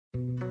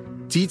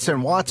Dietz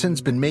and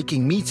Watson's been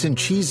making meats and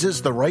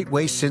cheeses the right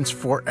way since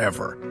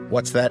forever.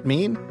 What's that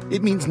mean?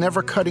 It means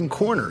never cutting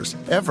corners,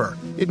 ever.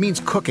 It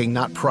means cooking,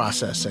 not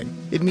processing.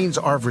 It means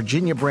our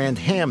Virginia brand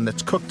ham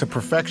that's cooked to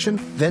perfection,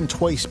 then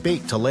twice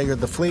baked to layer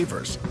the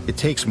flavors. It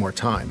takes more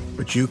time,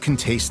 but you can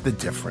taste the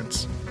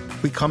difference.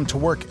 We come to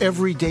work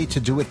every day to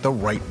do it the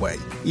right way,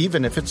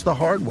 even if it's the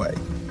hard way.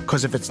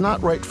 Because if it's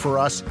not right for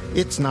us,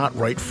 it's not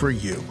right for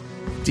you.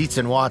 Dietz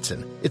and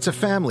Watson, it's a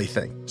family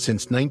thing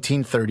since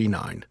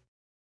 1939.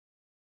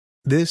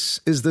 This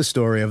is the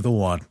story of the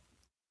one.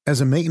 As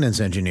a maintenance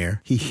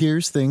engineer, he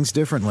hears things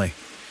differently.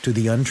 To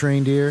the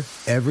untrained ear,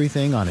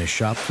 everything on his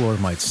shop floor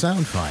might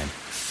sound fine,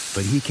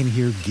 but he can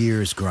hear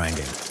gears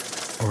grinding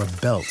or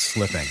a belt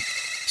slipping.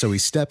 So he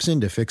steps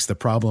in to fix the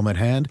problem at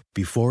hand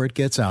before it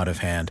gets out of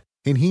hand.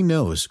 And he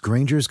knows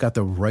Grainger's got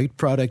the right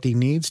product he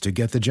needs to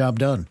get the job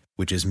done,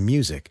 which is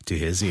music to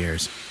his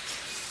ears.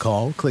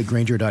 Call, click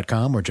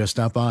Grainger.com, or just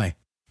stop by.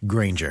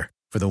 Grainger,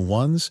 for the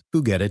ones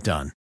who get it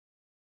done.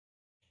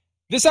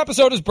 This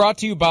episode is brought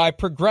to you by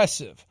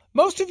Progressive.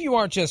 Most of you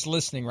aren't just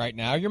listening right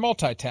now, you're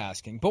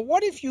multitasking. But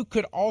what if you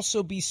could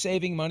also be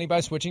saving money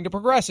by switching to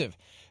Progressive?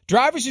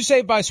 Drivers who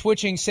save by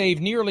switching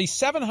save nearly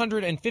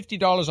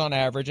 $750 on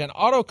average, and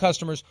auto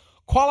customers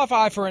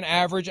qualify for an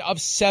average of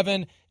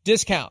 7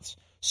 discounts.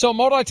 So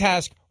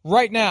multitask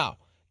right now.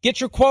 Get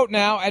your quote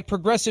now at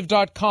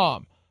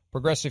Progressive.com.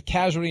 Progressive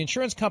Casualty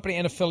Insurance Company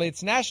and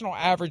affiliates, national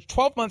average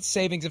 12-month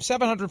savings of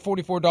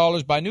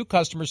 $744 by new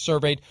customers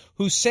surveyed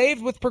who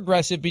saved with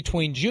Progressive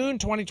between June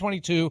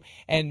 2022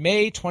 and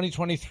May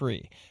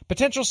 2023.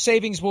 Potential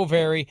savings will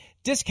vary.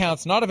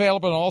 Discounts not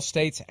available in all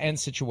states and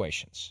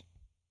situations.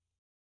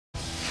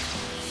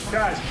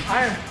 Guys,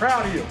 I am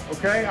proud of you,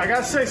 okay? I got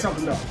to say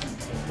something, though.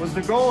 Was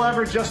the goal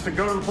ever just to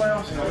go to the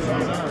playoffs?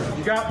 No,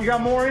 you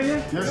got more in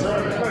you? Yes,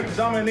 sir. Because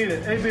I'm going to need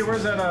it. AB,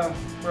 where's that?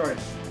 Where are you?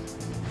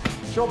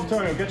 Show up,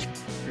 Antonio. Get your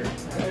here.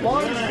 As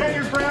long as you get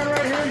your brand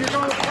right here, you're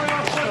going to the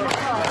playoffs.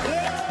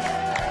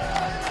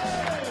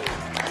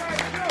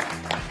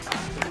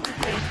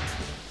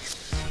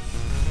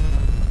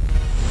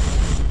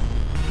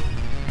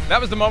 That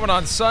was the moment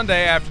on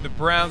Sunday after the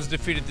Browns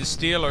defeated the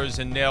Steelers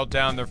and nailed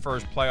down their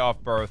first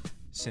playoff berth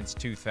since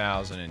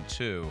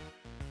 2002.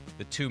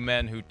 The two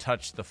men who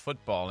touched the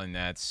football in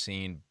that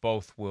scene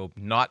both will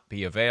not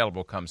be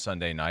available come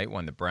Sunday night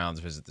when the Browns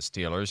visit the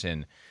Steelers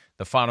in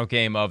the final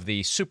game of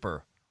the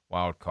Super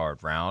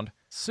Wildcard round.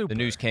 The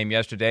news came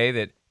yesterday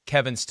that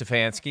Kevin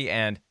Stefanski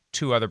and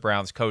 2 other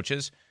Browns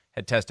coaches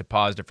had tested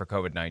positive for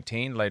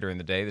COVID-19. Later in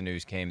the day, the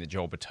news came that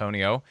Joel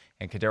Bitonio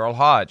and KhaDarel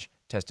Hodge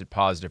tested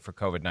positive for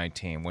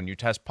COVID-19. When you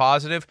test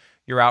positive,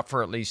 you're out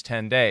for at least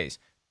 10 days,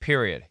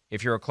 period.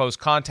 If you're a close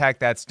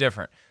contact, that's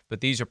different. But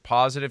these are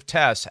positive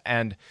tests.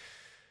 And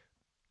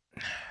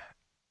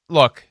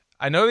look,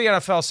 I know the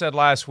NFL said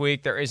last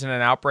week there isn't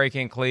an outbreak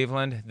in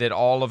Cleveland, that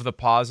all of the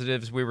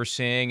positives we were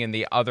seeing and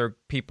the other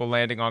people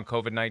landing on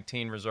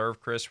COVID-19 reserve,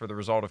 Chris, were the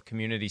result of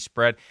community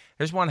spread.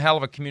 There's one hell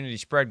of a community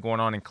spread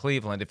going on in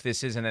Cleveland if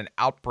this isn't an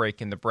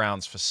outbreak in the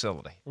Browns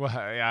facility. Well,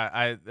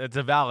 yeah, it's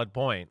a valid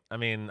point. I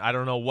mean, I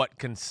don't know what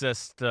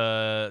consists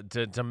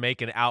to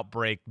make an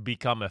outbreak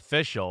become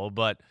official,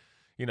 but,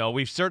 you know,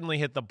 we've certainly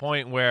hit the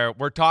point where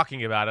we're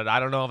talking about it.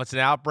 I don't know if it's an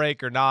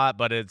outbreak or not,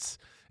 but it's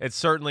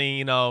certainly,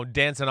 you know,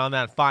 dancing on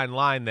that fine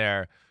line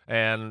there.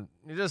 And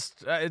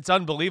it's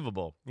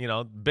unbelievable. You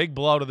know, big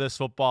blow to this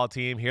football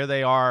team. Here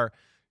they are,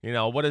 you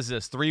know, what is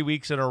this, 3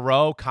 weeks in a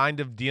row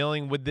kind of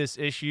dealing with this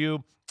issue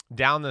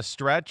down the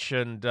stretch.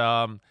 And,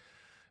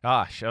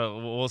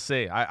 we'll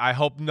see. I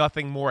hope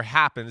nothing more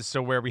happens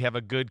to where we have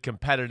a good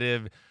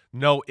competitive,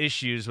 no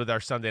issues with our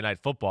Sunday night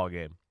football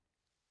game.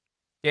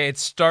 Yeah, it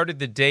started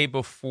the day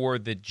before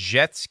the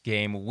Jets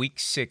game, Week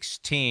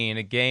 16,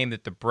 a game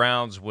that the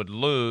Browns would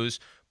lose,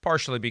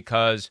 partially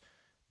because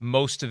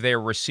most of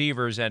their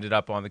receivers ended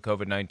up on the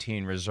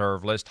COVID-19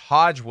 reserve list.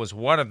 Hodge was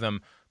one of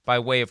them by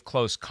way of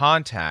close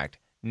contact.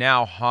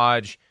 Now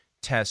Hodge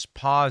tests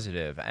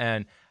positive.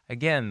 And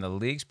again, the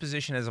league's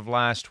position as of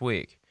last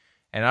week.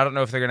 And I don't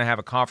know if they're going to have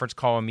a conference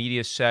call, a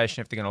media session,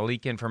 if they're going to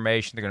leak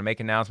information, they're going to make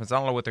announcements. I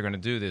don't know what they're going to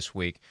do this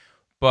week.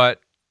 But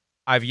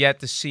I've yet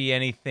to see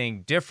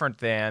anything different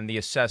than the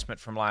assessment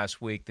from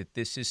last week that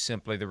this is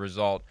simply the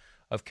result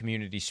of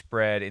community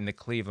spread in the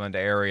Cleveland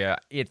area.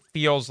 It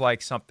feels like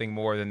something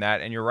more than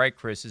that. And you're right,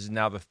 Chris, this is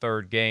now the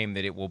third game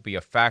that it will be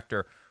a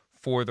factor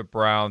for the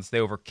Browns. They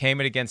overcame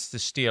it against the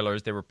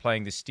Steelers. They were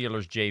playing the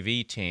Steelers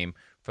JV team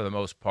for the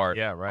most part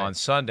on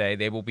Sunday.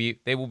 They will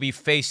be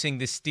facing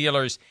the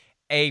Steelers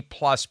A++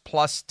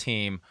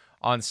 team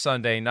on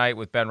Sunday night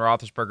with Ben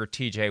Roethlisberger,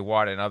 T.J.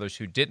 Watt, and others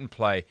who didn't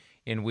play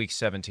in Week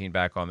 17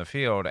 back on the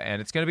field.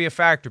 And it's going to be a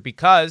factor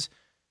because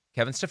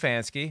Kevin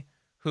Stefanski,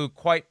 who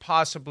quite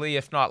possibly,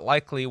 if not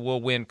likely,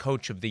 will win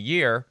Coach of the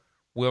Year,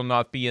 will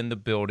not be in the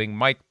building.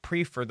 Mike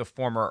Priefer, the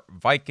former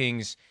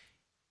Vikings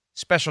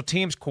special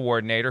teams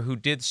coordinator, who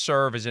did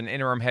serve as an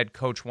interim head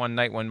coach one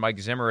night when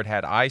Mike Zimmer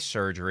had eye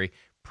surgery,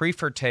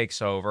 Priefer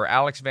takes over.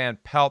 Alex Van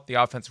Pelt, the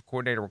offensive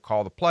coordinator, will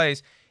call the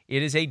plays.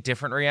 It is a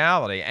different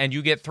reality, and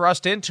you get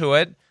thrust into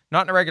it,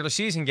 not in a regular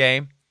season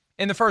game,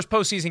 in the first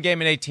postseason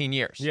game in 18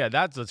 years. Yeah,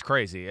 that's what's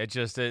crazy.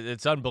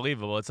 It's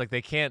unbelievable. It's like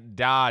they can't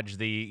dodge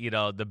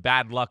the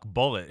bad luck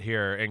bullet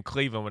here in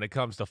Cleveland when it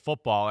comes to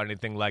football or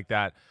anything like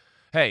that.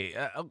 Hey,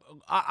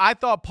 I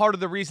thought part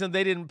of the reason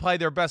they didn't play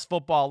their best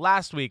football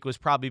last week was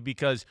probably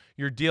because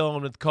you're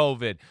dealing with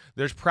COVID.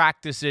 There's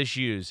practice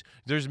issues.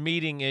 There's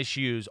meeting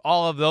issues,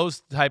 all of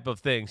those type of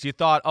things. You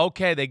thought,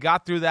 okay, they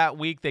got through that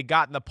week. They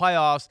got in the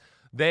playoffs.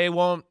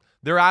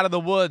 They're out of the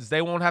woods.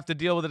 They won't have to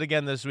deal with it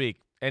again this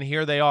week. And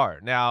here they are.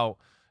 Now,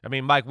 I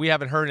mean, Mike, we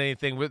haven't heard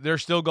anything. They're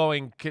still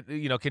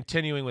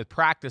continuing with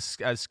practice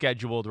as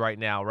scheduled right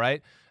now,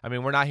 right? I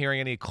mean, we're not hearing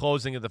any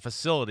closing of the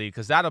facility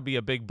because that'll be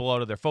a big blow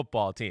to their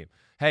football team.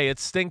 Hey,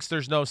 it stinks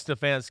there's no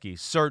Stefanski,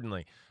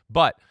 certainly.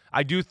 But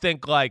I do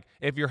think, like,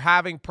 if you're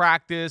having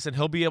practice and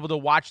he'll be able to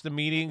watch the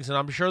meetings, and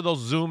I'm sure they'll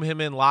Zoom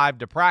him in live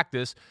to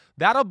practice,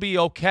 that'll be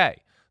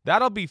okay.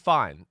 That'll be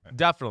fine,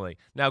 definitely.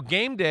 Now,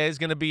 game day is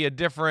going to be a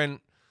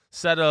different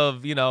set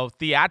of,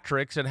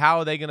 theatrics, and how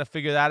are they going to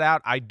figure that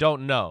out? I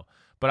don't know.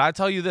 But I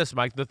tell you this,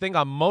 Mike, the thing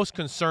I'm most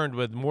concerned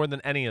with more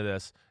than any of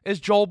this is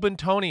Joel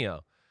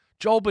Bitonio.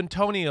 Joel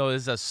Bitonio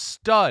is a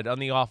stud on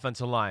the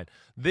offensive line.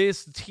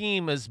 This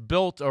team is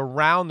built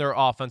around their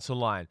offensive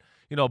line.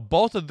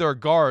 Both of their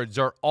guards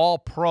are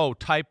all-pro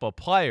type of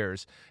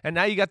players. And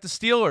now you got the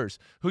Steelers,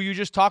 who you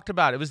just talked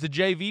about. It was the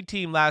JV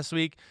team last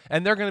week,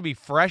 and they're going to be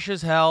fresh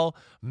as hell,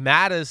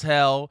 mad as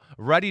hell,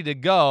 ready to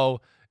go.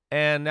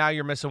 And now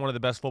you're missing one of the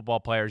best football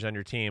players on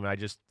your team.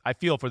 I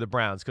feel for the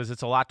Browns because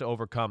it's a lot to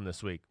overcome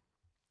this week.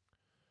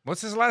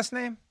 What's his last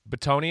name?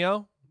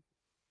 Bitonio.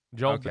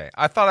 Joel. Okay,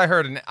 I thought I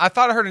heard an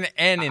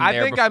N in there. I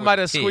think I might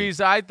have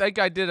squeezed. I think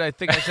I did. I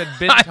think I said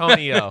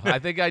Bitonio. I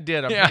think I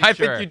did. I'm pretty sure. I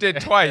think you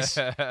did twice.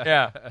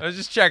 Yeah, I was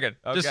just checking.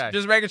 Okay.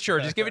 Just making sure.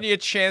 Just giving you a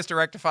chance to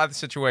rectify the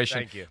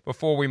situation. Thank you.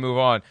 Before we move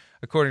on,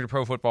 according to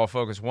Pro Football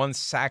Focus, 1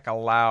 sack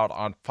allowed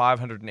on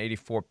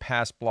 584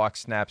 pass block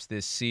snaps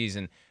this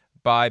season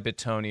by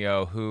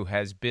Bitonio, who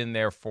has been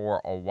there for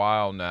a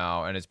while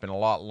now, and it's been a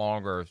lot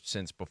longer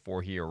since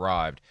before he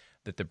arrived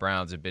that the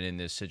Browns have been in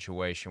this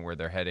situation where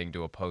they're heading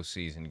to a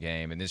postseason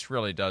game. And this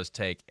really does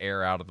take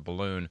air out of the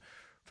balloon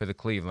for the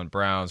Cleveland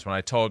Browns. When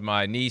I told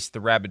my niece, the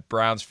rabid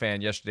Browns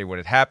fan, yesterday what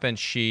had happened,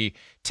 she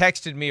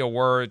texted me a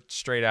word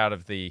straight out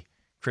of the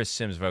Chris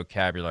Sims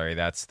vocabulary.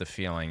 That's the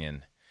feeling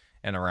in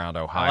and around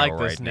Ohio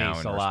right now in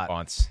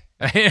response.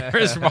 In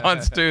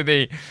response to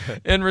the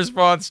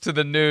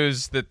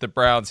news that the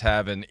Browns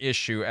have an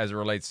issue as it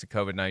relates to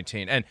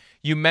COVID-19. And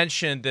you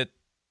mentioned that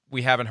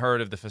we haven't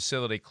heard of the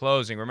facility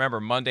closing. Remember,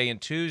 Monday and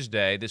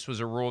Tuesday, this was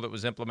a rule that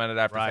was implemented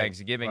after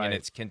Thanksgiving, and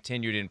it's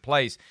continued in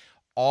place.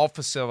 All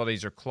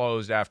facilities are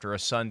closed after a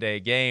Sunday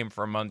game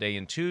for Monday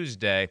and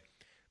Tuesday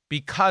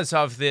because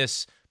of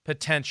this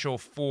potential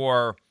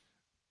for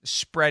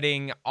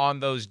spreading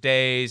on those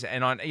days.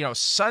 And on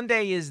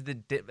Sunday is the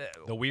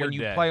weird when you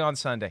day. Play on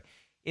Sunday.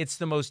 It's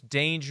the most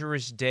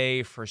dangerous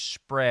day for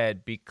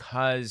spread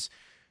because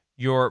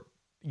you're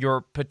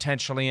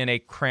potentially in a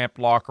cramped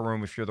locker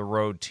room if you're the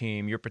road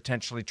team. You're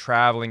potentially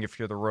traveling if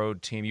you're the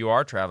road team. You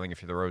are traveling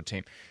if you're the road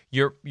team.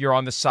 You're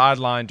on the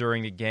sideline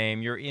during the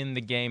game. You're in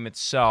the game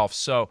itself.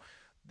 So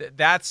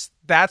that's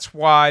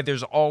why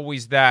there's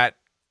always that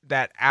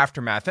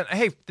aftermath. And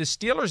hey, the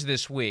Steelers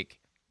this week,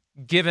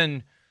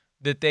 given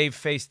that they've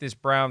faced this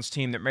Browns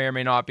team that may or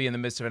may not be in the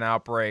midst of an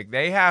outbreak,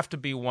 they have to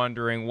be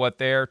wondering what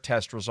their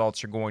test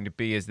results are going to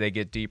be as they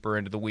get deeper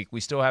into the week. We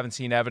still haven't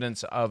seen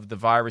evidence of the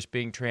virus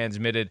being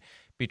transmitted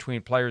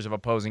between players of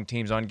opposing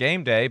teams on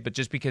game day, but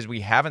just because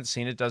we haven't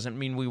seen it doesn't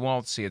mean we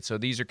won't see it. So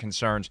these are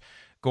concerns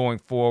going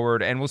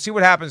forward, and we'll see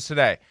what happens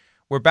today.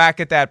 We're back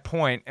at that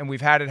point, and we've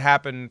had it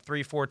happen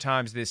 3-4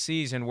 times this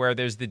season where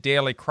there's the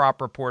daily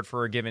crop report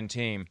for a given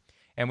team,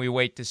 and we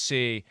wait to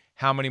see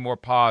how many more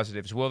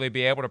positives. Will they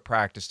be able to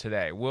practice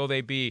today? Will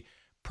they be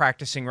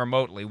practicing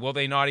remotely? Will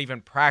they not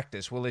even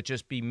practice? Will it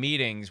just be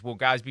meetings? Will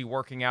guys be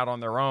working out on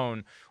their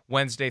own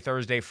Wednesday,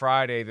 Thursday,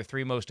 Friday, the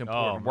 3 most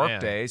important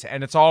work days?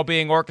 And it's all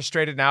being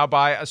orchestrated now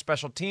by a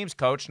special teams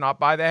coach, not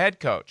by the head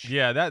coach.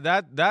 Yeah,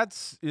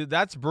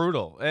 that's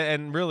brutal.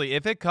 And really,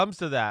 if it comes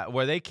to that,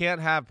 where they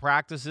can't have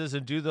practices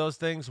and do those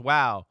things,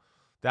 wow,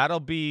 that'll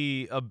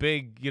be a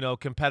big,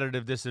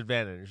 competitive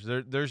disadvantage.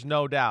 There's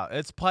no doubt.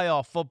 It's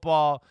playoff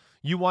football.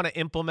 You want to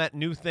implement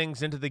new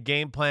things into the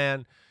game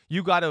plan.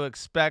 You got to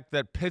expect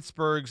that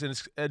Pittsburgh's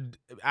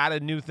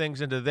added new things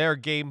into their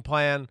game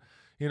plan.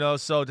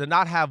 So to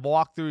not have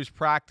walkthroughs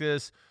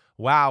practice,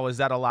 wow, is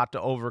that a lot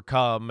to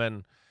overcome?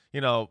 And,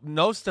 no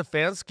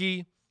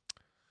Stefanski,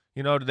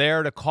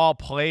 there to call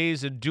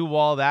plays and do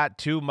all that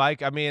too,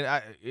 Mike. I mean,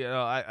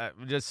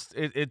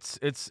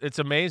 it's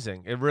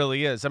amazing. It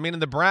really is. I mean,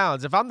 in the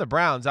Browns, if I'm the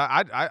Browns,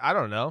 I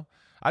don't know.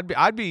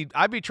 I'd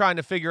be trying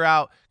to figure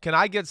out, can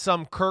I get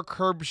some Kirk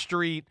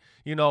Herbstreit,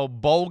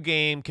 bowl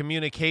game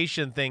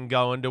communication thing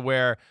going to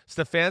where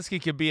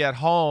Stefanski could be at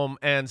home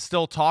and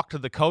still talk to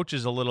the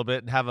coaches a little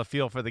bit and have a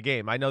feel for the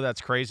game. I know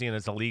that's crazy and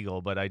it's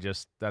illegal, but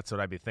that's what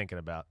I'd be thinking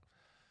about.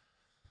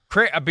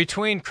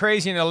 Between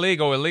crazy and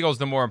illegal is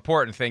the more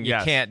important thing. You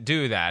can't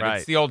do that. Right.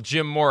 It's the old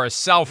Jim Morris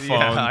cell phone.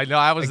 Yeah, I know.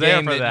 I was there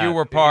game for that. You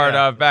were part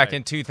of back right.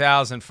 in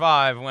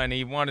 2005 when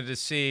he wanted to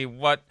see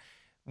what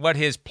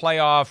his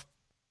playoff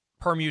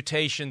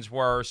permutations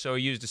were. So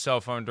he used a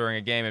cell phone during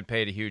a game and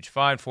paid a huge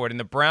fine for it. And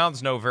the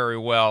Browns know very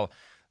well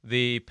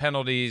the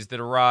penalties that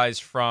arise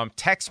from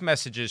text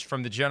messages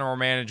from the general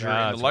manager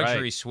in the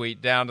luxury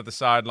suite down to the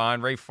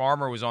sideline. Ray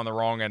Farmer was on the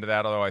wrong end of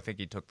that, although I think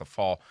he took the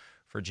fall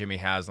for Jimmy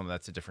Haslam.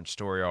 That's a different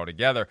story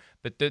altogether.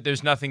 But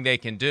there's nothing they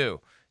can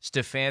do.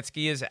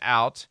 Stefanski is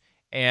out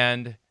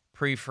and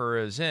Prefer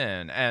is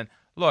in. And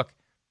look,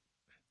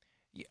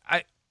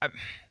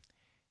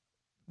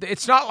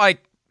 it's not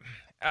like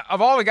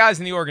of all the guys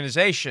in the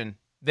organization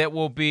that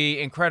will be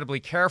incredibly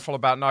careful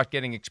about not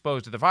getting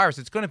exposed to the virus,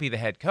 it's going to be the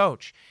head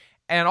coach.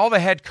 And all the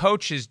head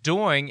coach is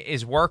doing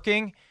is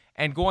working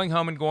and going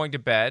home and going to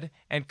bed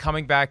and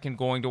coming back and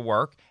going to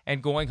work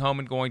and going home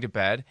and going to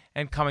bed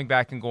and coming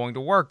back and going to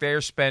work. They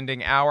are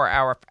spending hour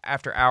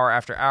after hour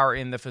after hour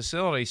in the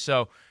facility.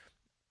 So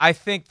I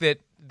think that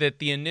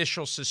the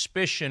initial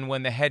suspicion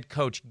when the head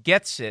coach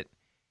gets it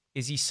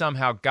is he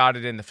somehow got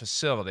it in the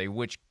facility,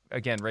 which,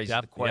 again, raises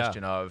the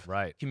question of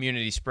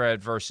community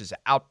spread versus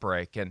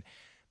outbreak.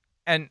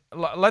 And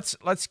let's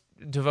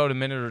devote a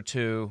minute or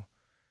two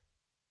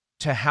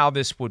to how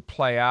this would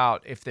play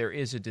out if there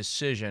is a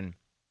decision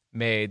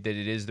made that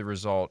it is the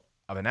result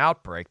of an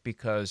outbreak,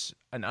 because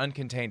an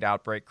uncontained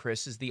outbreak,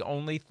 Chris, is the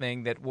only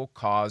thing that will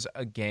cause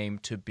a game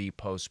to be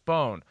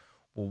postponed.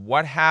 Well,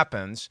 what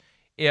happens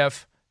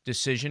if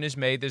decision is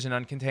made there's an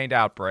uncontained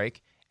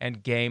outbreak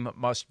and game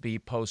must be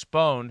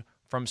postponed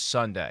from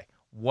Sunday?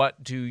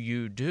 What do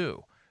you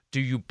do?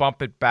 Do you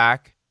bump it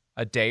back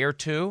a day or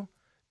two?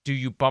 Do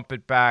you bump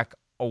it back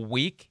a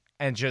week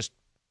and just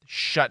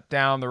shut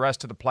down the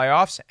rest of the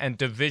playoffs, and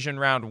division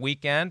round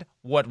weekend,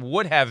 what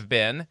would have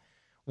been,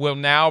 will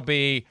now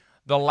be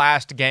the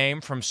last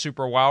game from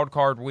Super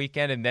Wildcard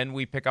weekend, and then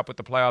we pick up with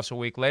the playoffs a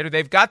week later?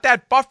 They've got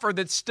that buffer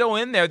that's still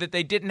in there that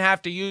they didn't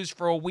have to use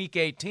for a Week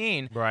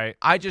 18. Right.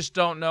 I just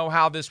don't know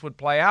how this would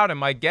play out, and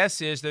my guess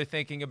is they're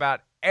thinking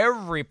about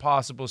every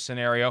possible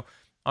scenario.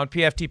 On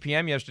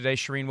PFTPM yesterday,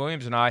 Shereen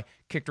Williams and I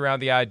kicked around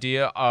the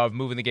idea of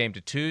moving the game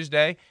to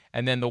Tuesday,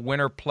 and then the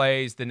winner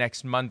plays the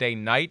next Monday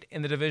night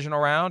in the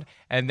divisional round,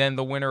 and then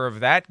the winner of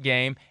that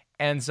game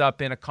ends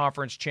up in a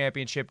conference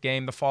championship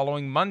game the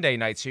following Monday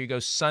night. So you go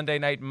Sunday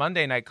night,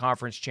 Monday night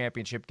conference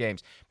championship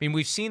games. I mean,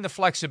 we've seen the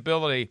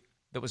flexibility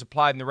that was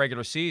applied in the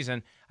regular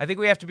season. I think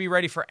we have to be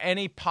ready for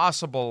any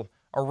possible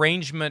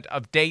arrangement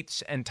of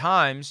dates and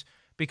times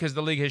because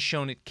the league has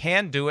shown it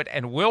can do it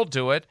and will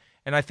do it,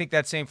 and I think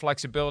that same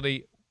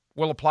flexibility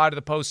will apply to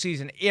the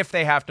postseason if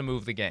they have to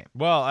move the game.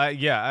 Well,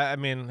 I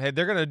mean, hey,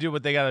 they're going to do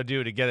what they got to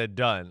do to get it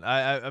done.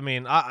 I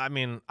mean,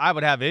 I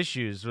would have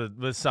issues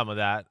with some of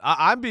that.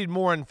 I'd be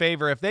more in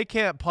favor if they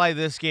can't play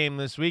this game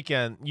this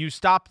weekend, you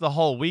stop the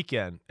whole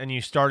weekend and you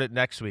start it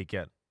next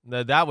weekend.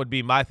 That would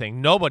be my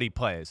thing. Nobody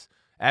plays.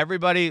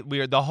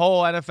 The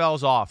whole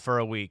NFL's off for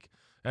a week.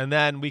 And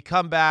then we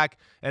come back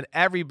and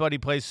everybody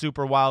plays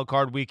Super Wild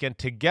Card weekend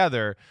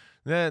together.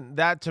 Then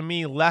that, to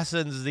me,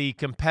 lessens the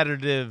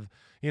competitive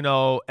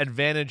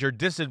advantage or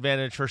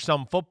disadvantage for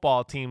some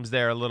football teams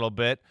there a little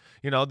bit.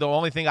 The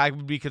only thing I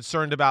would be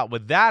concerned about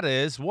with that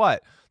is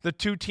what? The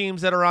two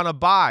teams that are on a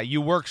bye. You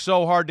work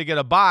so hard to get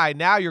a bye.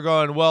 Now you're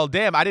going, well,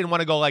 damn, I didn't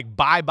want to go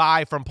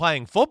bye-bye from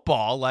playing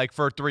football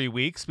for 3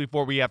 weeks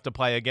before we have to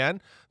play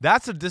again.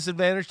 That's a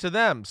disadvantage to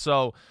them.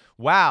 So,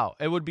 wow,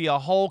 it would be a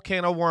whole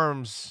can of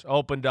worms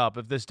opened up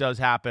if this does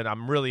happen.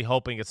 I'm really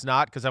hoping it's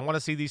not because I want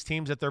to see these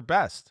teams at their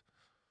best.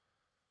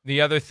 The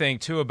other thing,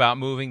 too, about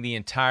moving the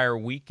entire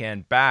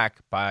weekend back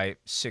by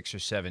 6 or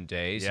 7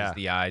 days is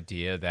the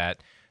idea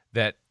that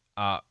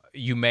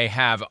you may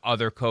have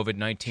other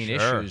COVID-19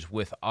 issues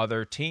with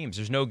other teams.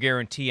 There's no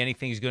guarantee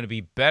anything's going to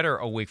be better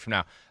a week from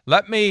now.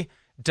 Let me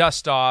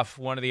dust off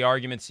one of the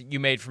arguments that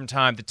you made from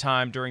time to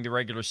time during the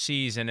regular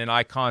season, and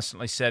I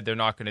constantly said they're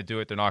not going to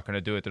do it, they're not going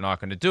to do it, they're not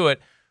going to do it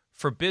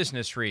for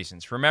business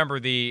reasons. Remember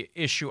the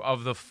issue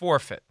of the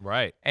forfeit.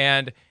 Right.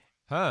 And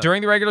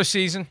during the regular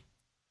season,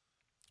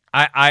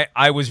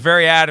 I was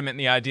very adamant in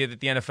the idea that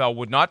the NFL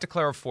would not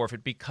declare a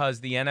forfeit because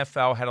the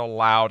NFL had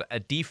allowed a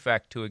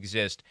defect to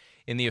exist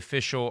in the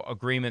official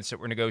agreements that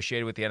were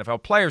negotiated with the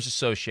NFL Players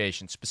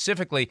Association.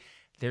 Specifically,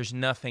 there's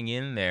nothing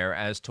in there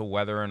as to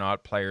whether or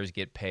not players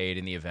get paid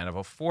in the event of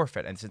a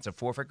forfeit. And since a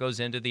forfeit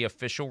goes into the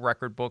official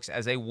record books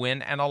as a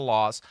win and a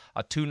loss,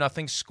 a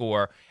 2-0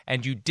 score,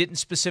 and you didn't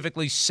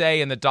specifically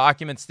say in the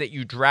documents that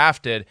you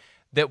drafted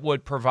that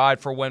would provide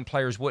for when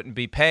players wouldn't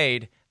be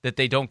paid, that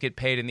they don't get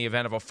paid in the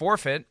event of a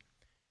forfeit.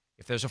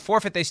 If there's a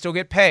forfeit, they still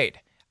get paid.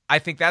 I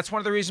think that's one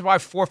of the reasons why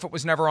forfeit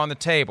was never on the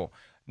table.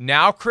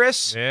 Now,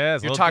 Chris, you're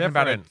talking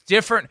about a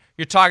different.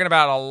 You're talking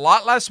about a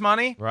lot less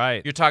money.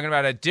 Right. You're talking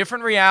about a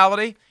different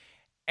reality.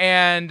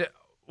 And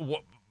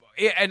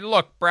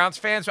look, Browns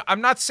fans,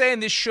 I'm not saying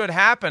this should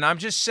happen. I'm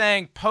just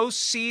saying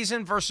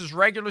postseason versus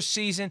regular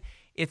season,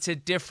 it's a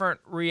different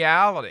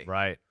reality.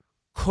 Right.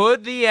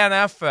 Could the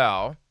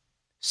NFL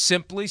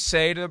simply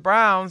say to the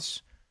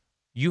Browns,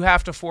 you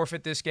have to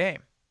forfeit this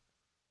game.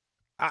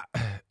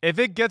 If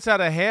it gets out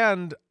of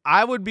hand,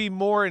 I would be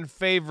more in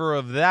favor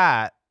of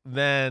that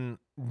than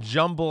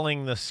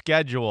jumbling the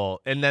schedule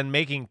and then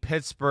making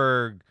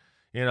Pittsburgh,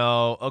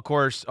 of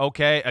course,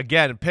 okay,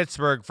 again,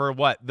 Pittsburgh for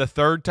the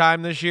third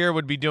time this year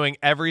would be doing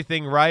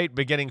everything right,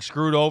 but getting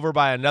screwed over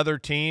by another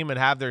team and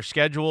have their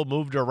schedule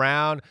moved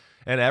around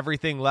and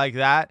everything like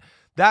that.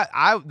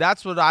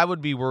 That's what I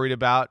would be worried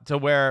about, to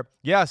where,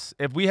 yes,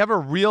 if we have a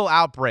real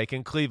outbreak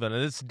in Cleveland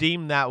and it's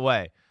deemed that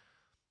way,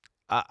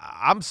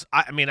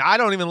 I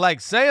don't even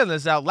like saying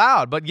this out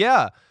loud, but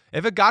yeah,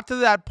 if it got to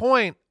that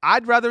point,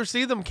 I'd rather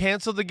see them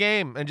cancel the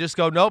game and just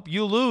go, nope,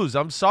 you lose.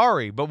 I'm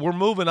sorry, but we're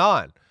moving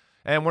on.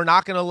 And we're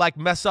not going to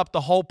mess up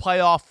the whole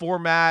playoff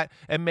format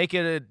and make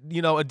it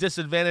a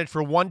disadvantage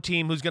for one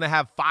team who's going to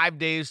have 5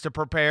 days to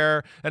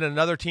prepare and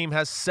another team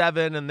has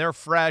 7 and they're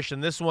fresh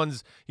and this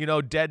one's,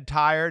 dead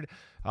tired.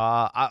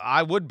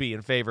 I would be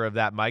in favor of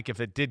that, Mike, if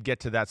it did get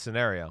to that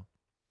scenario.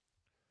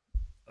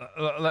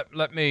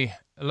 Let me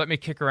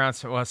kick around.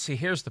 Well, see,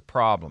 here's the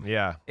problem.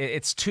 Yeah.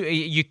 It's too.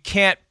 You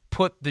can't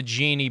put the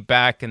genie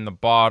back in the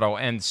bottle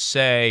and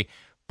say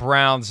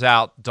Browns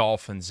out,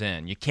 Dolphins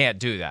in. You can't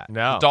do that.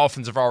 No. The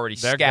Dolphins have already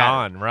They're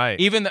scattered. gone, right.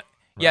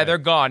 Yeah, they're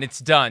gone. It's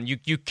done.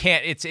 You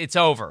can't. It's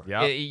over.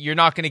 Yep. You're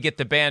not going to get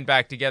the band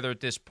back together at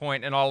this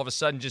point, and all of a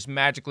sudden just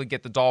magically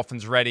get the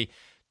Dolphins ready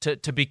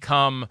to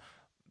become.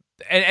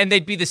 And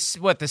they'd be the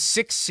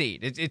 6th seed.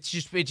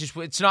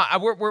 It's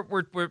not.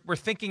 We're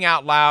thinking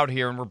out loud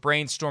here, and we're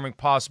brainstorming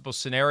possible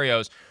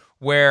scenarios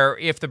where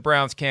if the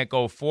Browns can't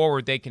go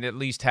forward, they can at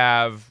least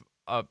have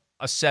a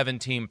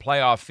 7-team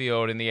playoff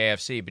field in the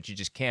AFC. But you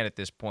just can't at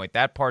this point.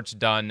 That part's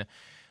done.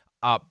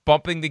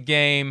 Bumping the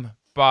game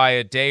by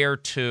a day or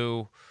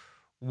two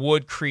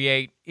would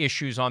create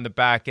issues on the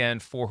back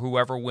end for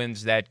whoever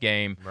wins that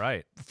game,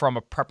 right? From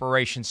a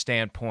preparation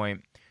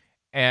standpoint,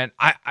 and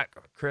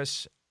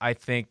Chris. I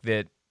think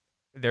that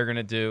they're going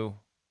to do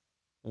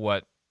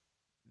what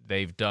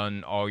they've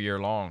done all year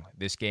long.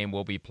 This game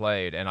will be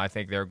played, and I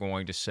think they're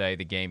going to say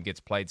the game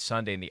gets played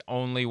Sunday. And the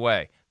only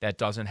way that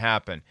doesn't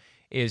happen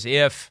is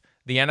if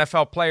the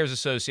NFL Players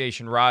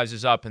Association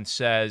rises up and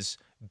says,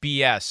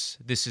 BS,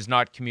 this is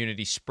not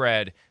community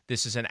spread,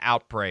 this is an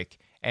outbreak,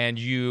 and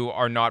you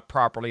are not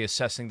properly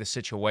assessing the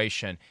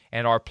situation,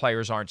 and our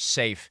players aren't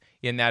safe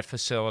in that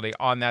facility,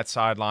 on that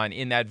sideline,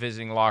 in that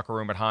visiting locker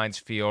room at Heinz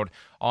Field,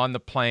 on the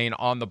plane,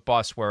 on the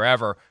bus,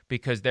 wherever,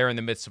 because they're in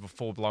the midst of a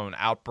full-blown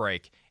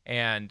outbreak,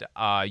 and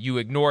you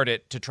ignored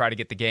it to try to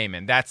get the game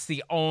in. That's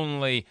the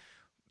only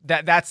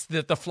that's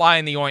the fly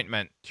in the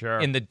ointment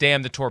in the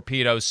damn the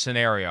torpedoes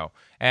scenario.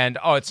 And,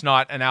 it's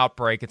not an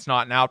outbreak. It's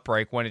not an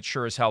outbreak when it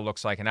sure as hell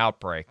looks like an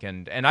outbreak.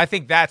 And I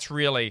think that's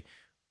really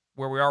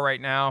where we are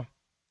right now.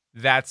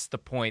 That's the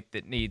point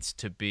that needs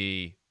to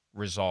be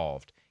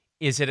resolved.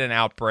 Is it an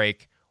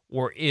outbreak,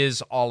 or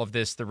is all of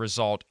this the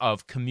result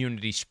of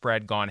community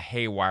spread gone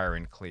haywire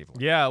in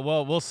Cleveland? Yeah,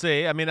 well, we'll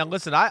see. I mean,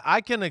 listen,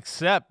 I can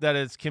accept that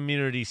it's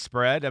community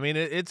spread. I mean,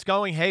 it's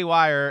going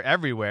haywire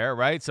everywhere,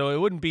 right? So it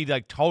wouldn't be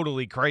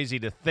totally crazy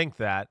to think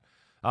that.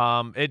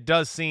 It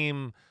does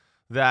seem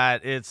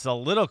that it's a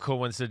little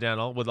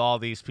coincidental with all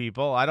these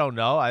people. I don't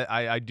know.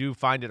 I do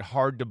find it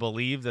hard to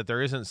believe that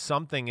there isn't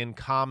something in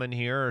common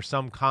here or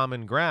some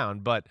common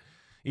ground. But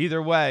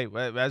either way,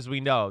 as we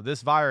know,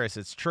 this virus,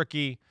 it's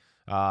tricky.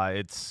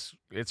 It's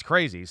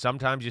crazy.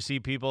 Sometimes you see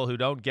people who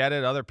don't get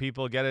it. Other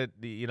people get it,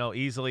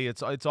 easily.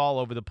 It's all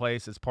over the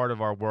place. It's part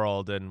of our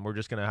world, and we're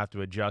just going to have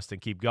to adjust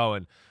and keep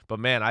going. But,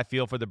 man, I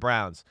feel for the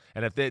Browns.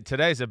 And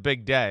today's a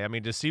big day. I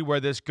mean, to see where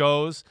this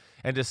goes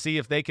and to see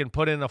if they can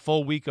put in a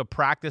full week of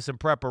practice and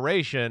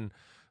preparation,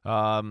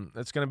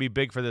 it's going to be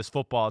big for this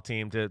football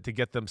team to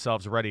get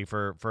themselves ready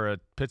for a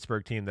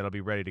Pittsburgh team that'll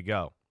be ready to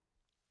go.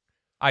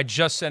 I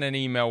just sent an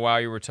email while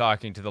you were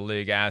talking to the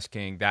league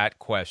asking that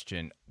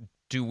question.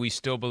 Do we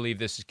still believe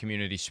this is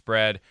community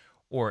spread,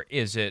 or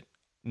is it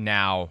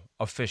now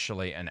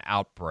officially an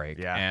outbreak?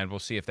 Yeah. And we'll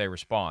see if they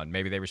respond.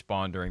 Maybe they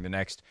respond during the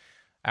next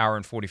hour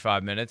and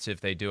 45 minutes.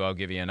 If they do, I'll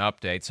give you an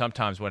update.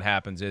 Sometimes what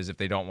happens is if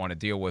they don't want to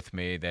deal with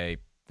me, they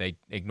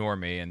ignore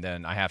me, and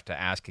then I have to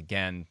ask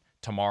again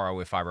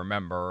tomorrow if I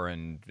remember,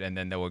 and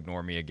then they'll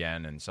ignore me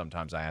again, and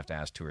sometimes I have to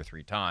ask 2 or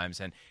 3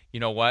 times. And you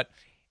know what?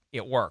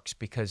 It works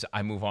because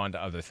I move on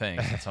to other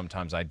things, and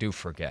sometimes I do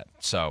forget.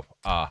 So,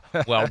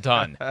 well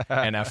done,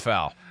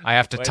 NFL. I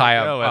have to tie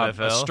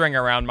a string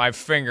around my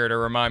finger to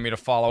remind me to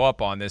follow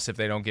up on this if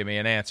they don't give me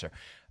an answer.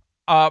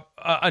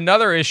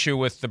 Another issue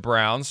with the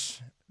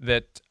Browns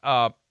that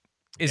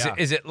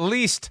is at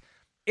least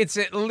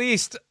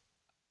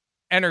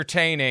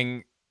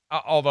entertaining,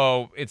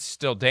 although it's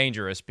still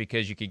dangerous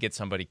because you could get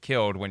somebody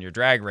killed when you're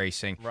drag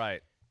racing.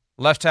 Right.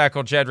 Left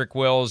tackle Jedrick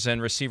Wills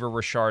and receiver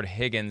Rashard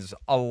Higgins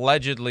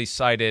actually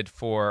cited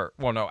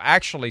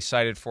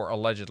for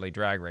allegedly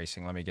drag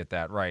racing. Let me get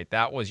that right.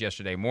 That was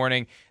yesterday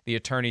morning. The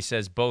attorney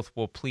says both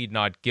will plead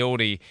not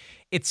guilty.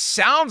 It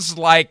sounds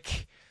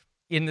like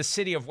in the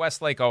city of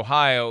Westlake,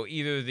 Ohio,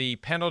 either the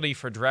penalty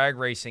for drag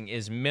racing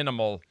is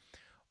minimal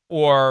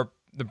or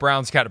the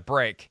Browns got a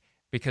break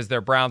because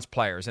they're Browns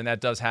players, and that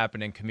does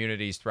happen in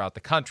communities throughout the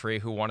country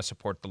who want to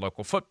support the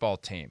local football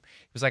team.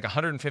 It was like a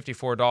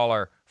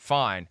 $154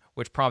 fine,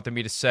 which prompted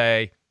me to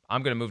say,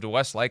 I'm going to move to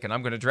Westlake and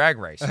I'm going to drag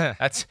race.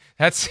 That's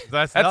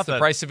the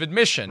price of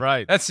admission.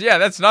 Right.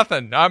 That's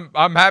nothing.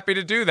 I'm happy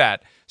to do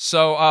that.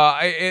 So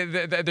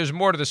there's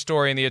more to the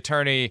story, and the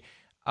attorney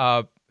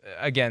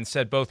again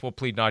said both will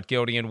plead not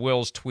guilty, and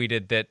Wills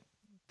tweeted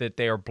that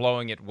they are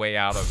blowing it way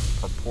out of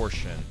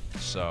proportion.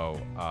 So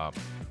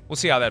we'll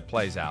see how that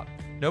plays out.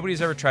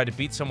 Nobody's ever tried to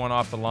beat someone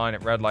off the line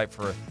at red light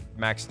for a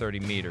max 30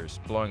 meters,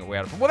 blowing it way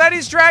out of. Well, that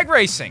is drag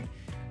racing.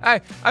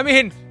 I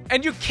mean,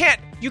 and you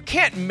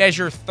can't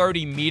measure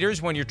 30 meters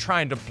when you're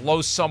trying to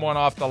blow someone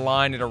off the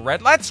line at a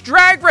red light. That's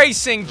drag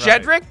racing,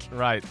 Jedrick.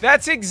 Right.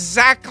 That's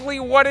exactly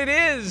what it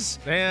is.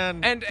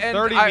 And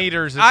 30 I-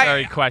 meters is I-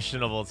 very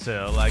questionable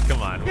too. Like,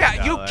 come on.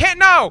 Yeah, you can't.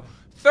 No,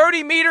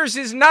 30 meters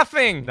is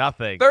nothing.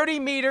 Nothing.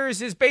 30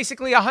 meters is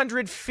basically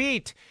 100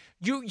 feet.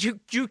 You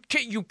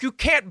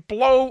can't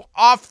blow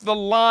off the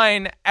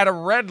line at a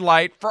red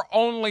light for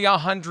only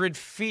 100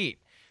 feet.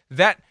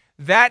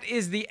 That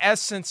is the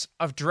essence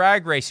of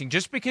drag racing.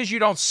 Just because you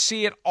don't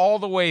see it all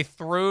the way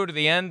through to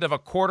the end of a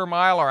quarter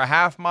mile or a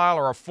half mile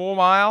or a full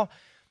mile,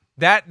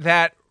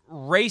 that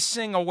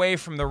racing away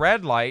from the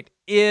red light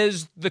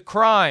is the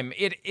crime.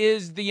 It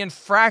is the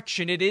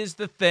infraction. It is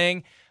the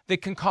thing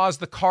that can cause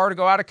the car to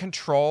go out of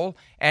control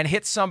and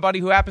hit somebody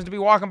who happens to be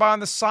walking by on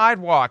the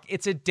sidewalk.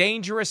 It's a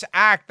dangerous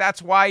act. That's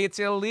why it's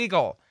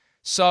illegal.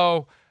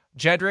 So,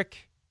 Jedrick,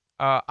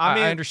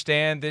 I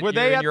understand that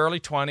you're in your early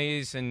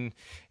 20s and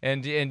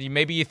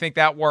maybe you think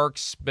that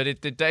works, but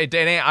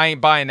I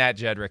ain't buying that,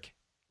 Jedrick.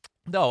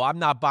 No, I'm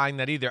not buying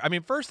that either. I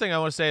mean, first thing I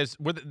want to say is,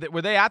 were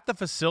they at the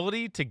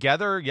facility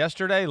together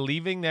yesterday,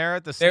 leaving there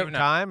at the same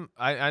time?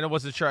 I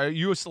wasn't sure. Are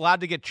you allowed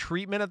to get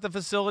treatment at the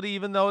facility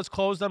even though it's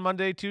closed on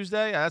Monday,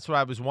 Tuesday? That's what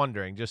I was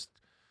wondering.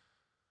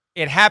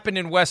 It happened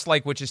in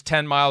Westlake, which is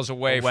 10 miles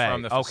away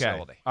from the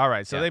facility. Okay. All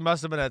right. So they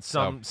must have been at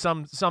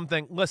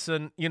something.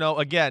 Listen,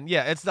 again,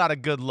 it's not a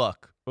good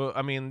look.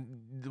 I mean,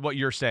 what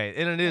you're saying,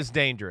 and it is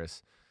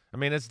dangerous. I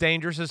mean, it's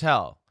dangerous as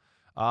hell.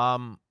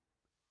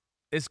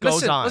 It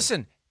goes on.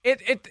 Listen.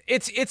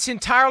 It's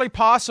entirely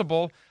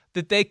possible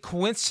that they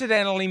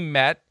coincidentally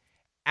met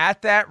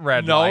at that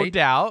red light. No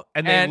doubt.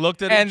 And they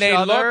looked at each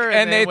other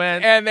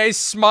and they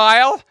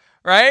smile,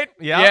 right?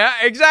 Yep. Yeah,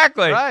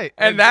 exactly. Right.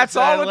 And that's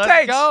all it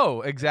takes.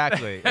 Go.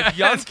 Exactly. It's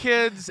young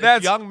kids,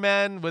 it's young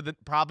men with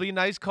probably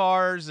nice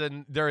cars,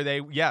 and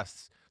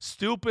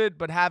stupid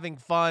but having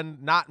fun,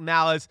 not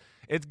malice.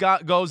 It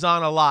goes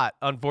on a lot,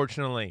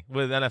 unfortunately,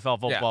 with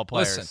NFL football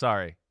players.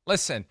 Sorry.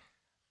 Listen,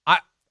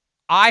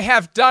 I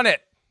have done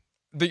it.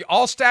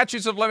 All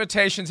statutes of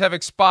limitations have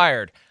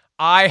expired.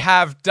 I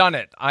have done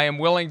it. I am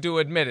willing to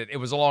admit it. It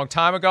was a long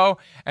time ago,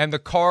 and the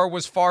car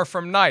was far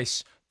from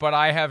nice, but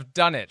I have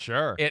done it.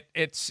 Sure.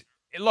 It's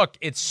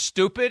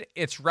stupid.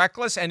 It's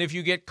reckless, and if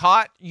you get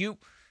caught, you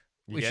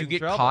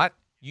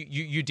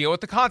deal with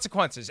the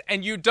consequences,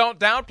 and you don't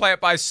downplay it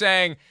by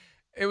saying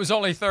it was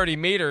only 30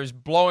 meters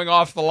blowing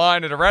off the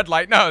line at a red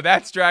light. No,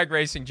 that's drag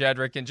racing,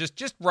 Jedrick, and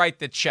just write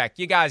the check.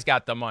 You guys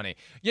got the money.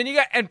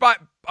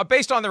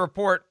 Based on the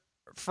report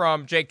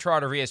from Jake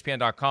Trotter of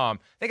ESPN.com,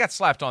 they got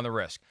slapped on the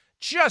wrist.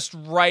 Just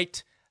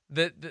write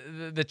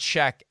the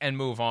check and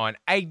move on.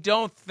 I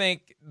don't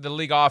think the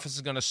league office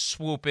is going to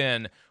swoop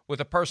in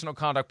with a personal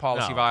conduct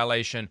policy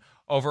violation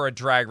over a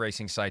drag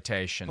racing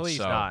citation. Please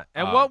not.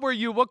 And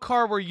what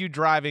car were you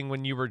driving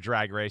when you were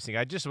drag racing?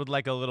 I just would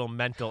like a little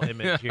mental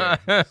image here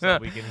so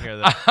we can hear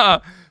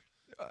that.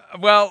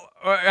 Well,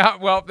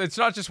 it's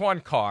not just one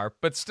car,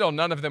 but still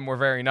none of them were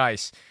very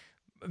nice.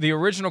 The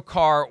original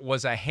car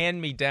was a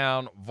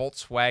hand-me-down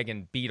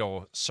Volkswagen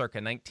Beetle circa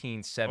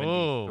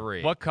 1973.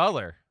 Ooh, what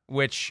color?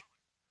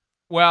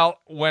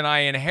 When I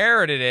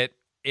inherited it,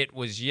 it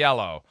was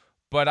yellow.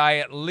 But I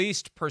at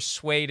least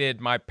persuaded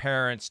my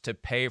parents to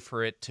pay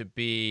for it to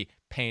be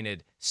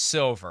painted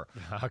silver,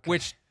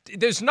 which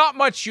there's not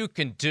much you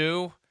can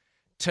do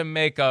to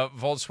make a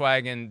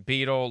Volkswagen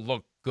Beetle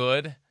look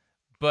good,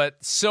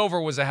 but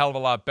silver was a hell of a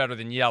lot better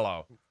than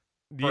yellow.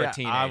 For a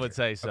teenager. I would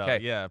say so.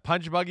 Okay. Yeah,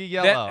 punch buggy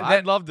yellow.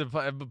 I'd love to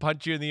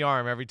punch you in the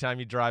arm every time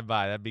you drive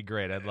by. That'd be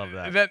great. I'd love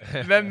that.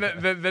 Then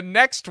the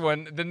next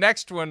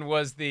one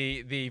was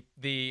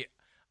the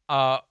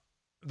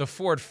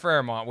Ford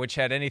Fairmont, which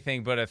had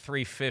anything but a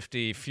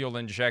 350 fuel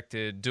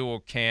injected dual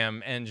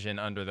cam engine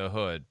under the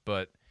hood.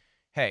 But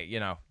hey,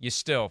 you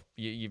still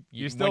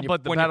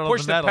put the pedal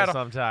to the metal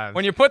sometimes.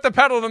 When you put the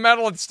pedal to the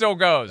metal, it still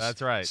goes.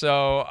 That's right.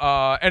 So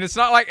and it's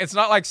not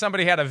like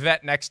somebody had a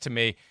vet next to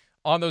me.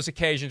 On those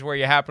occasions where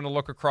you happen to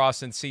look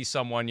across and see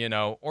someone you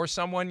know or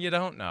someone you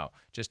don't know,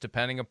 just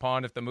depending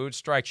upon if the mood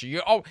strikes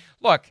you.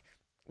 Look,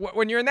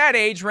 when you're in that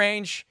age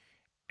range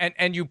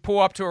and you pull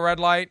up to a red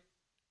light,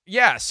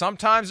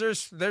 sometimes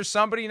there's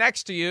somebody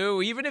next to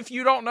you, even if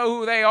you don't know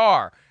who they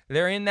are.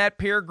 They're in that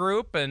peer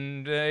group,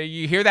 and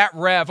you hear that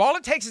rev. All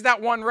it takes is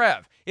that one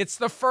rev. It's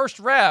the first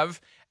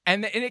rev,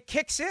 and it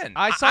kicks in.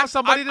 I saw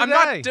somebody today I'm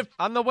not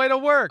on the way to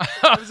work.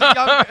 He was a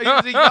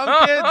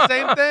young kid,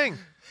 same thing.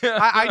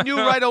 I knew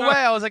right away.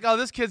 I was like, "Oh,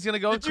 this kid's gonna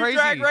go Did crazy." You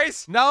drag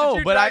race? No,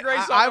 but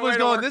I was was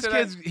going. This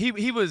kid's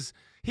he was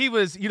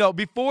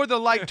before the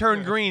light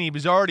turned green, he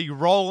was already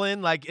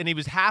rolling and he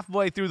was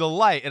halfway through the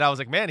light, and I was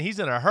like, "Man, he's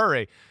in a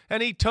hurry."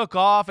 And he took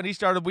off and he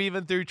started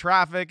weaving through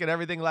traffic and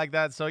everything like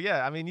that. So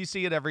yeah, I mean, you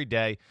see it every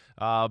day.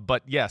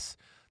 But yes,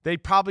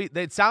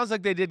 it sounds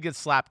like they did get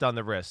slapped on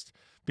the wrist.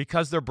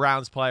 Because they're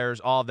Browns players,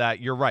 all that,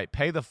 you're right.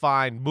 Pay the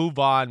fine, move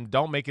on,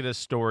 don't make it a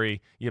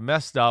story. You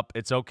messed up,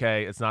 it's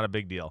okay, it's not a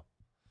big deal.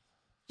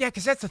 Yeah,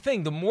 because that's the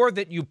thing. The more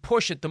that you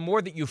push it, the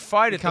more that you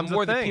fight it, the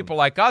more that thing. people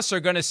like us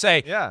are going to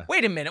say, Yeah.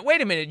 wait a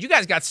minute, you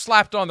guys got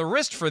slapped on the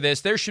wrist for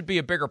this. There should be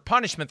a bigger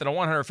punishment than a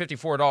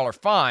 $154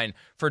 fine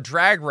for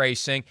drag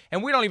racing.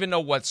 And we don't even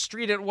know what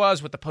street it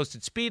was, what the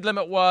posted speed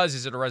limit was.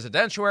 Is it a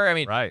residential area? I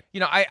mean, Right.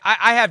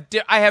 I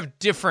have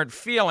different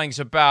feelings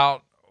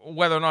about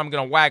whether or not I'm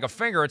going to wag a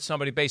finger at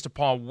somebody based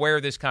upon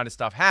where this kind of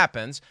stuff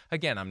happens.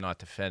 Again, I'm not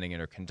defending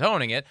it or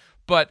condoning it,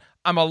 but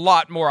I'm a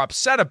lot more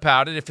upset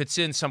about it if it's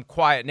in some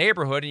quiet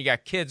neighborhood and you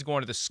got kids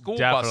going to the school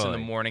bus in the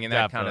morning and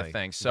that kind of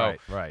thing. So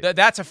right.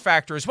 That's a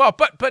factor as well.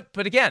 But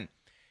again,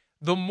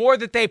 the more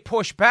that they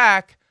push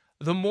back,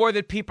 the more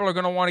that people are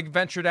going to want to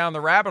venture down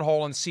the rabbit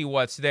hole and see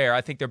what's there. I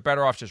think they're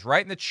better off just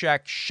writing the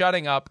check,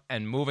 shutting up,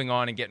 and moving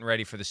on and getting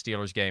ready for the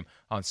Steelers game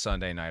on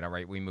Sunday night. All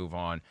right, we move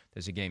on.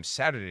 There's a game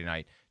Saturday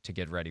night to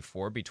get ready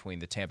for between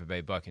the Tampa Bay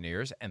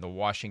Buccaneers and the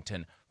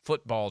Washington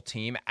football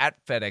team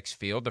at FedEx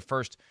Field, the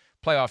first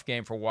playoff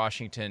game for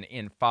Washington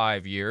in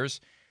 5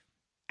 years.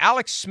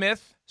 Alex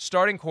Smith,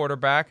 starting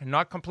quarterback,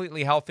 not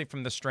completely healthy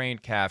from the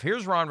strained calf.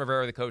 Here's Ron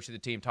Rivera, the coach of the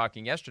team,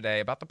 talking yesterday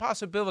about the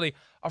possibility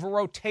of a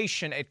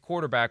rotation at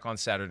quarterback on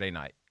Saturday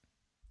night.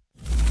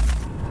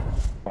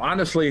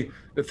 Honestly,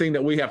 the thing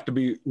that we have to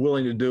be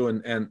willing to do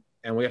and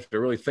we have to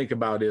really think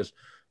about is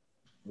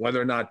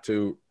whether or not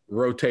to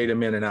rotate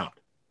him in and out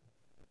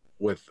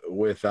with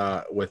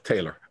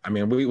Taylor. I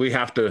mean, we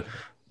have to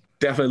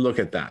definitely look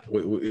at that.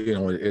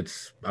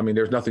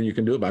 There's nothing you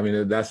can do about it. I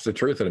mean, that's the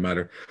truth of the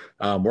matter.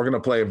 We're going to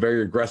play a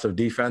very aggressive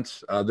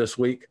defense this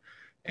week.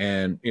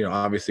 And,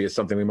 obviously it's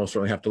something we most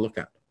certainly have to look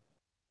at.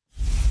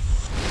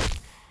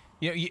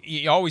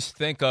 You always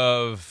think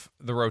of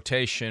the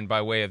rotation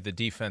by way of the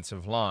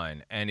defensive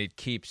line, and it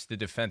keeps the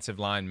defensive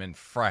linemen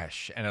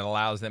fresh, and it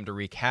allows them to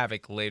wreak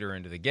havoc later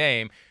into the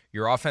game.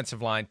 Your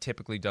offensive line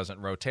typically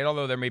doesn't rotate,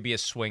 although there may be a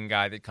swing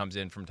guy that comes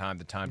in from time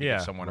to time to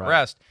give someone a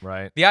rest.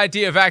 Right. The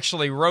idea of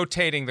actually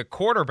rotating the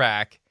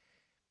quarterback,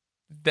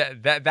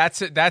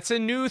 that's a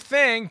new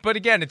thing. But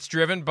again, it's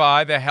driven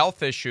by the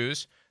health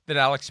issues that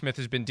Alex Smith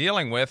has been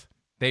dealing with.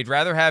 They'd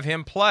rather have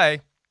him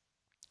play,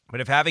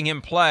 but if having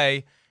him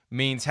play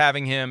means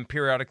having him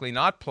periodically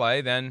not play,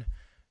 then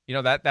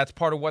that's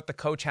part of what the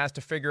coach has to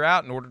figure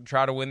out in order to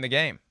try to win the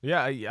game.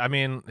 Yeah, I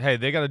mean, hey,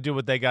 they got to do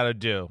what they got to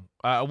do.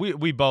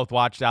 We both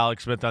watched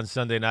Alex Smith on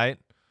Sunday night.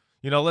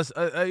 This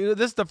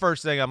is the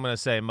first thing I'm going to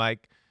say,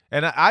 Mike,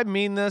 and I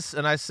mean this,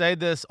 and I say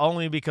this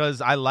only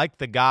because I like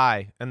the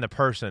guy and the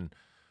person.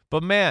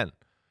 But man,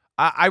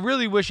 I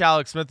really wish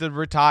Alex Smith would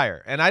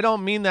retire, and I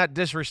don't mean that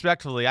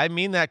disrespectfully. I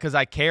mean that because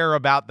I care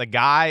about the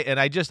guy, and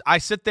I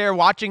sit there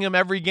watching him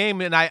every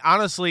game, and I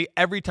honestly,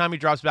 every time he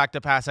drops back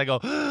to pass, I go,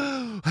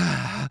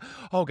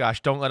 oh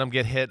gosh, don't let him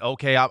get hit.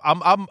 Okay,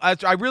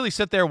 I really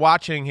sit there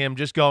watching him,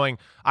 just going,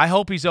 I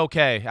hope he's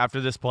okay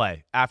after this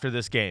play, after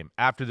this game,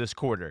 after this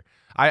quarter.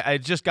 I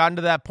just gotten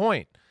to that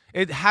point.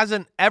 It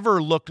hasn't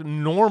ever looked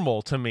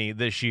normal to me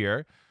this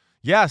year.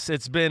 Yes,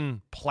 it's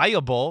been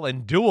playable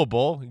and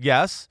doable.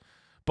 Yes.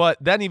 But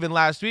then even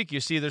last week, you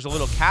see there's a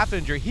little calf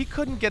injury. He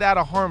couldn't get out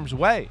of harm's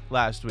way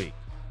last week.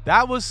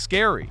 That was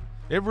scary.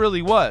 It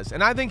really was.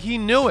 And I think he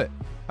knew it.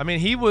 I mean,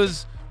 he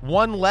was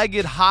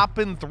one-legged,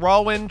 hopping,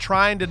 throwing,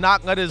 trying to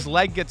not let his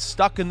leg get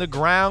stuck in the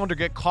ground or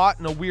get caught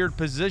in a weird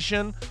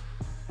position.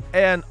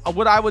 And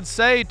what I would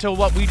say to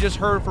what we just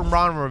heard from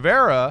Ron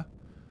Rivera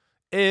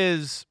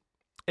is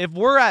if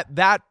we're at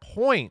that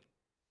point,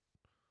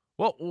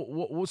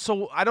 well,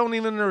 so I don't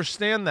even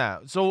understand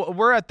that. So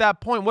we're at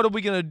that point. What are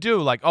we going to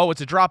do? Like, oh,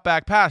 it's a drop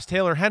back pass.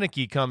 Taylor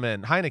Heineke come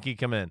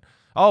in.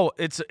 Oh,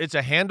 it's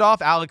a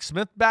handoff. Alex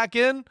Smith back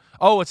in.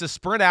 Oh, it's a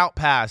sprint out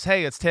pass.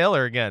 Hey, it's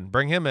Taylor again.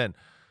 Bring him in.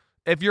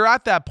 If you're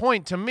at that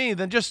point, to me,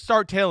 then just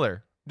start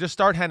Taylor. Just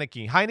start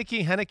Heineke.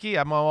 Heineke.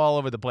 I'm all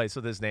over the place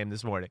with his name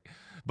this morning.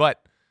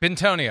 But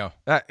Bentonio.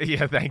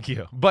 Yeah, thank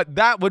you. But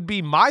that would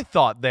be my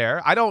thought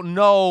there. I don't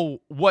know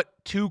what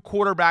two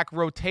quarterback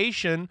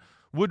rotation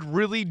would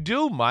really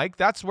do, Mike.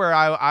 That's where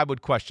I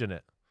would question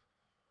it.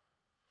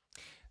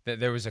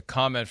 There was a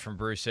comment from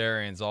Bruce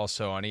Arians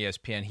also on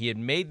ESPN. He had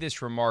made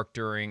this remark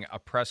during a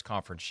press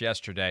conference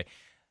yesterday.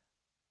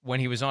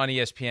 When he was on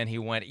ESPN, he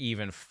went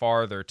even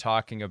farther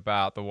talking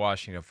about the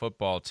Washington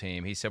football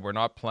team. He said, we're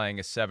not playing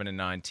a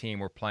 7-9 team.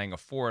 We're playing a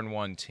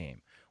 4-1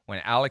 team. When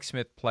Alex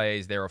Smith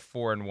plays, they're a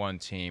 4-1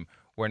 team.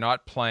 We're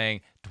not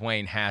playing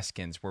Dwayne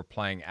Haskins. We're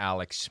playing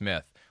Alex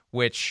Smith,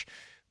 which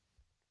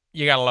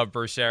you got to love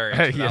Bruce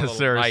Arians. Yeah,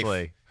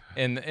 seriously.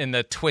 in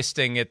the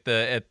twisting at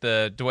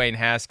the Dwayne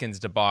Haskins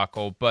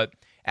debacle. But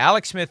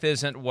Alex Smith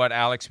isn't what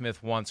Alex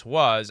Smith once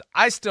was.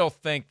 I still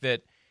think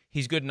that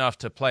he's good enough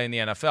to play in the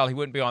NFL. He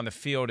wouldn't be on the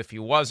field if he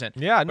wasn't.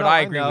 Yeah, but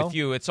I agree with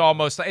you. It's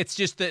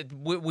just that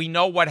we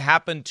know what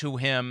happened to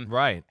him.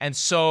 Right. And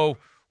so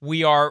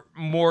we are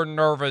more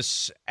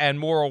nervous and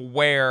more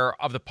aware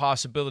of the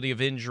possibility of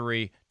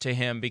injury to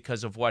him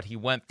because of what he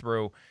went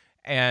through.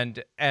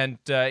 And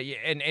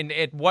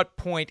at what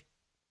point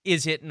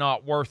is it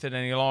not worth it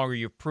any longer?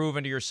 You've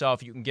proven to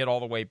yourself you can get all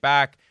the way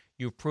back.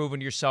 You've proven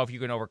to yourself you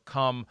can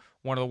overcome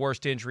one of the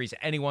worst injuries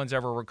anyone's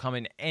ever overcome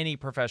in any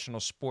professional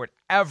sport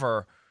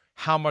ever.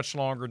 How much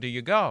longer do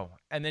you go?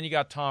 And then you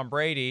got Tom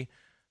Brady,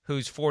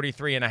 who's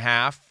 43 and a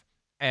half,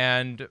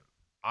 and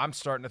I'm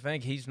starting to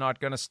think he's not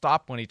going to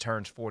stop when he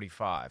turns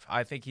 45.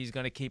 I think he's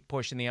going to keep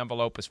pushing the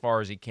envelope as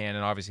far as he can,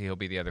 and obviously he'll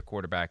be the other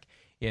quarterback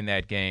in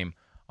that game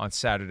on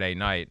Saturday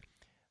night.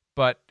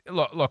 But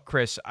look,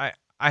 Chris, I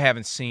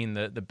haven't seen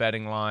the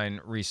betting line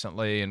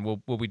recently, and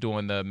we'll be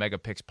doing the Mega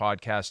Picks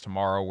podcast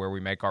tomorrow where we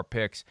make our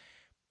picks.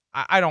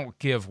 I don't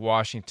give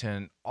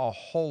Washington a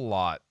whole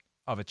lot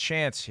of a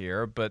chance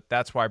here, but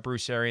that's why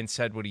Bruce Arians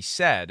said what he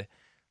said.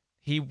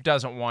 He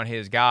doesn't want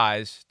his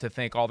guys to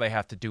think all they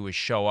have to do is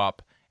show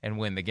up and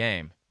win the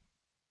game.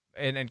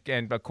 And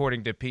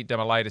according to Pete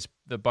Demolitis,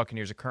 the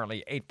Buccaneers are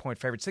currently 8-point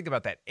favorites. Think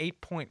about that,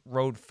 8-point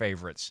road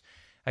favorites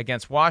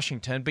against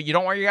Washington, but you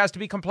don't want your guys to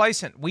be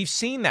complacent. We've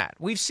seen that.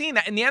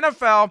 In the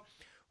NFL,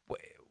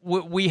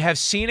 we have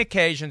seen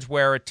occasions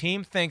where a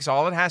team thinks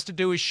all it has to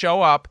do is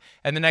show up,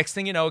 and the next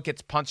thing you know, it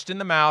gets punched in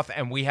the mouth,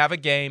 and we have a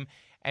game,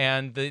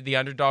 and the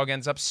underdog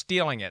ends up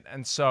stealing it.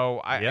 And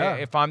so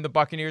if I'm the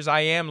Buccaneers,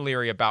 I am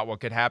leery about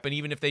what could happen,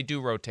 even if they do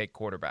rotate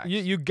quarterbacks.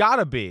 You got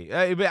to be.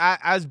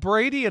 As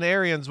Brady and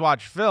Arians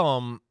watch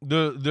film,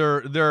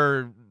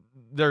 their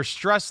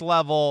stress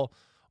level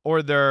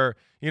or their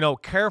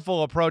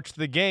careful approach to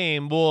the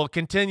game will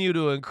continue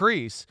to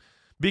increase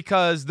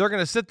because they're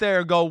going to sit there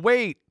and go,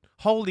 wait,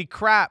 holy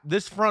crap,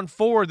 this front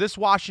four, this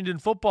Washington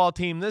football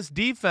team, this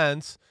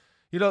defense,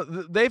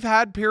 they've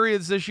had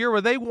periods this year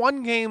where they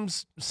won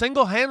games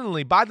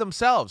single-handedly by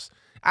themselves.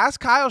 Ask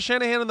Kyle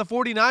Shanahan and the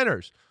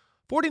 49ers.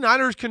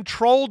 49ers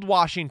controlled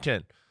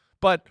Washington,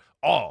 but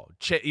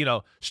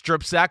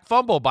strip sack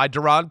fumble by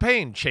Daron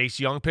Payne. Chase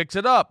Young picks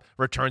it up,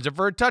 returns it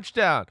for a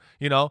touchdown.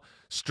 Hit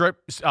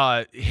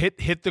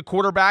the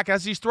quarterback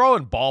as he's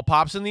throwing. Ball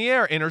pops in the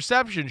air,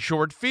 interception,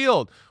 short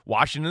field.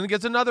 Washington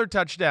gets another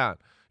touchdown.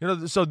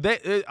 So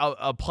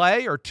a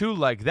play or two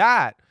like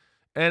that,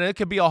 and it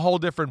could be a whole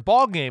different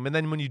ball game. And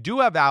then when you do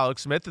have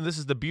Alex Smith, and this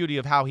is the beauty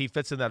of how he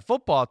fits in that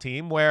football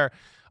team, where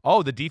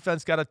the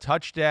defense got a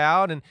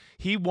touchdown, and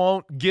he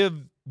won't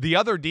give the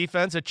other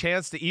defense a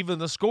chance to even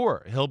the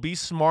score. He'll be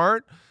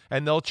smart,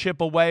 and they'll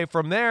chip away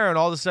from there, and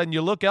all of a sudden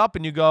you look up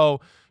and you go,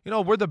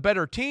 we're the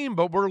better team,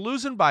 but we're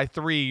losing by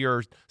 3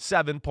 or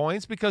 7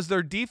 points because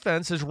their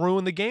defense has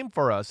ruined the game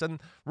for us. And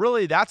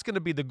really, that's going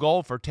to be the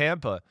goal for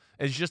Tampa,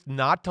 is just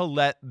not to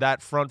let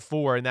that front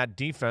four and that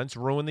defense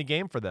ruin the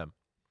game for them.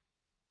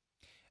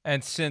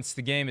 And since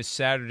the game is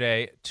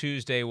Saturday,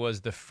 Tuesday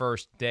was the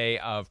first day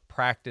of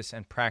practice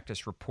and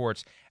practice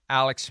reports.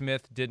 Alex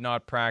Smith did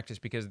not practice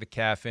because of the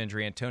calf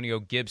injury. Antonio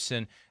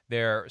Gibson,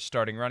 their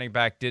starting running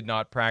back, did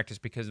not practice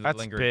because of the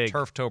lingering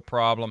turf toe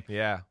problem.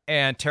 Yeah.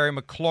 And Terry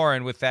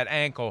McLaurin with that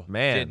ankle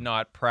did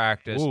not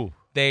practice. Ooh.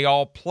 They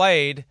all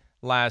played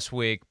last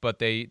week, but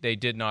they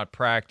did not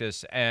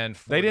practice. And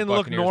for they didn't the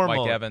Buccaneers, look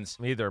normal Mike Evans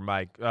either.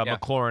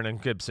 McLaurin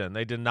and Gibson,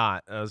 they did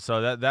not.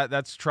 So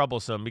that's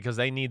troublesome because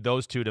they need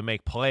those two to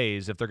make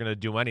plays if they're going to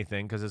do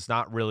anything, because it's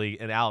not really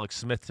an Alex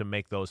Smith to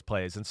make those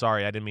plays. And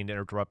sorry, I didn't mean to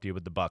interrupt you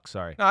with the Bucs.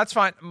 Sorry. No, that's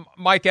fine.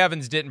 Mike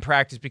Evans didn't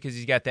practice because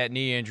he's got that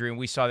knee injury, and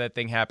we saw that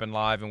thing happen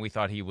live, and we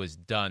thought he was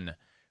done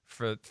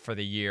for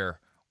the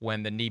year.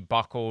 When the knee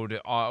buckled,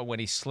 when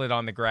he slid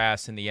on the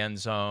grass in the end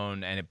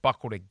zone, and it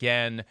buckled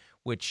again,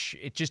 which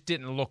it just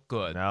didn't look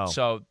good. No.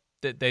 So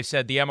they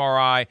said the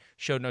MRI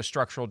showed no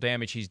structural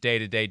damage. He's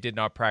day-to-day, did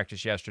not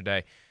practice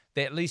yesterday.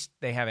 At least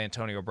they have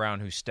Antonio Brown,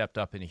 who stepped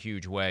up in a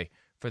huge way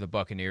for the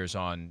Buccaneers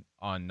on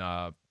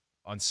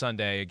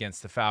Sunday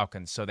against the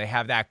Falcons. So they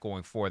have that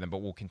going for them, but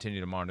we'll continue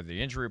to monitor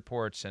the injury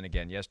reports. And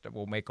again, yes,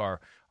 we'll make our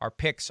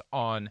picks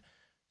on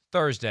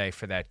Thursday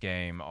for that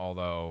game,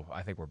 although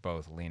I think we're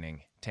both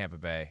leaning Tampa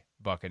Bay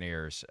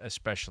Buccaneers,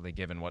 especially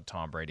given what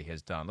Tom Brady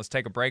has done. Let's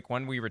take a break.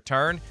 When we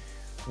return,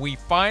 we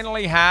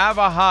finally have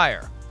a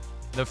hire.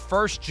 The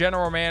first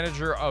general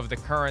manager of the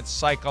current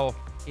cycle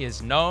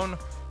is known.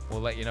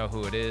 We'll let you know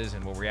who it is,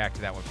 and we'll react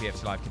to that when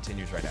PFT Live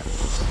continues right after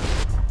this.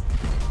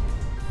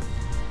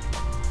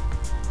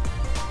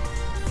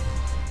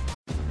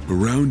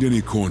 Around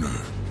any corner,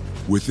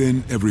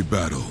 within every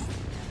battle,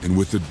 and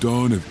with the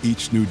dawn of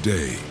each new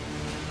day,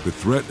 the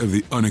threat of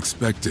the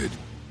unexpected,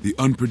 the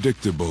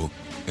unpredictable,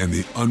 and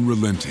the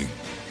unrelenting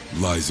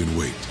lies in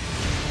wait.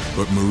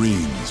 But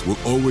Marines will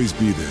always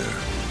be there.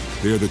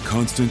 They are the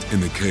constant in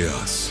the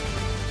chaos.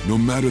 No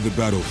matter the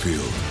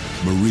battlefield,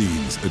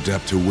 Marines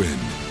adapt to win,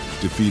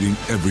 defeating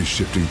every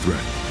shifting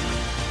threat,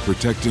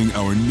 protecting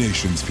our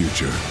nation's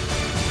future.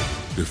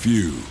 The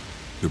few,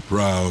 the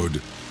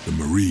proud, the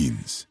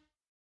Marines.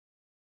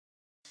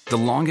 The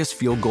longest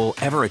field goal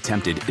ever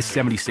attempted is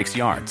 76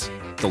 yards.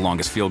 The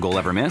longest field goal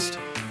ever missed?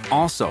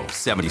 Also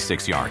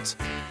 76 yards.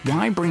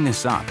 Why bring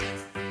this up?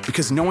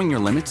 Because knowing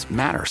your limits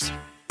matters,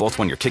 both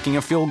when you're kicking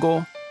a field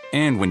goal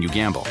and when you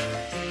gamble.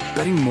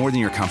 Betting more than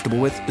you're comfortable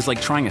with is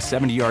like trying a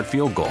 70-yard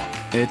field goal.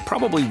 It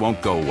probably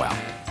won't go well.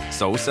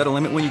 So set a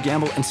limit when you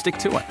gamble and stick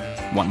to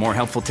it. Want more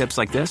helpful tips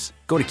like this?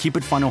 Go to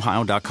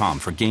keepitfunohio.com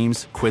for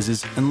games,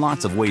 quizzes, and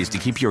lots of ways to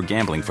keep your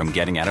gambling from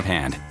getting out of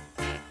hand.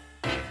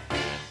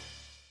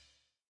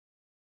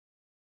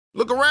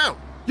 Look around.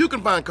 You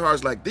can find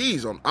cars like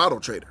these on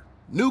AutoTrader.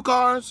 New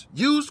cars,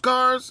 used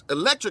cars,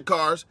 electric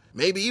cars,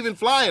 maybe even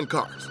flying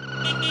cars.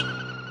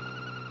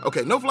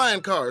 Okay, no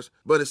flying cars,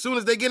 but as soon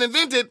as they get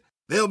invented,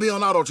 they'll be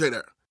on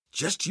AutoTrader.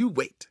 Just you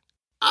wait.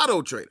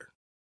 AutoTrader.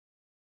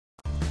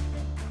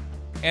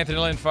 Anthony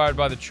Lynn, fired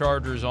by the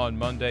Chargers on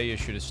Monday,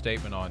 issued a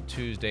statement on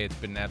Tuesday. It's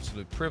been an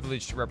absolute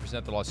privilege to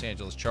represent the Los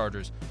Angeles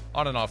Chargers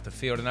on and off the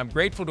field, and I'm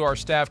grateful to our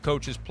staff,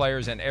 coaches,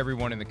 players, and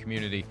everyone in the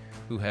community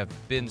who have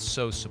been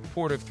so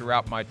supportive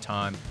throughout my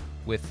time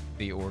with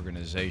the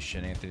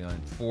organization. Anthony Lynn,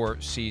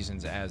 4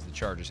 seasons as the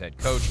Chargers head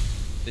coach.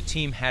 The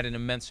team had an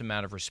immense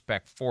amount of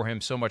respect for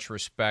him, so much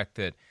respect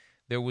that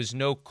there was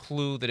no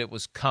clue that it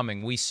was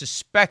coming. We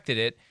suspected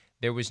it.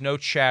 There was no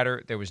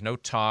chatter. There was no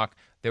talk.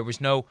 There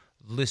was no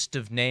list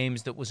of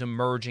names that was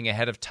emerging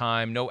ahead of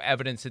time, no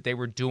evidence that they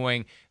were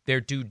doing their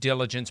due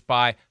diligence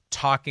by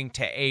talking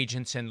to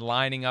agents and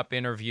lining up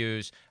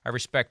interviews. I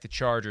respect the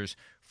Chargers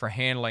for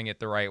handling it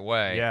the right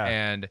way. Yeah.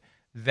 And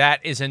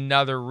that is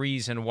another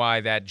reason why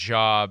that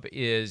job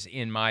is,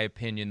 in my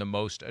opinion, the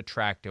most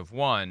attractive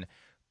one,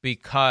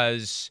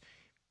 because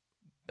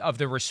of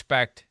the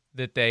respect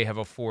that they have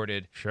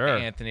afforded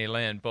Anthony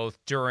Lynn, both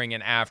during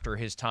and after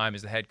his time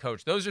as the head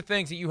coach. Those are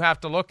things that you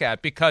have to look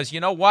at, because you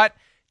know what?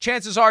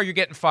 Chances are you're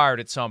getting fired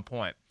at some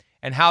point.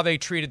 And how they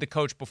treated the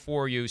coach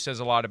before you says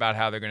a lot about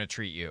how they're going to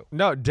treat you.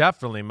 No,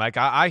 definitely, Mike.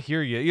 I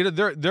hear you. You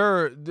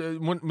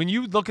know, when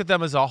you look at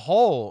them as a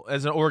whole,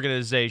 as an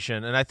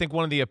organization, and I think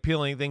one of the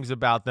appealing things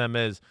about them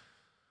is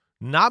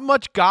not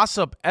much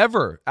gossip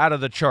ever out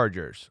of the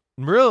Chargers.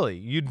 Really,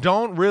 you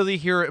don't really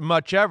hear it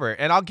much ever.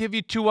 And I'll give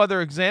you 2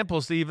 other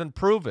examples to even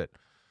prove it.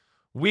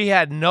 We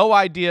had no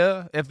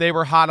idea if they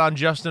were hot on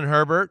Justin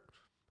Herbert.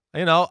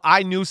 You know,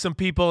 I knew some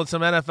people in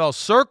some NFL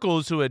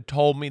circles who had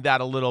told me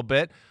that a little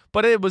bit,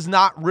 but it was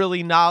not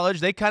really knowledge.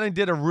 They kind of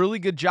did a really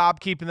good job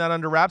keeping that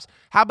under wraps.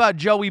 How about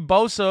Joey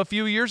Bosa a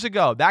few years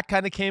ago? That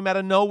kind of came out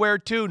of nowhere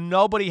too.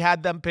 Nobody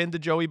had them pinned to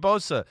Joey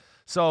Bosa.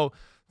 So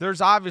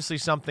there's obviously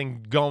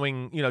something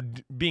going, you know,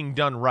 being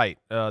done right,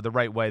 the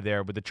right way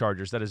there with the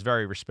Chargers. That is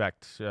very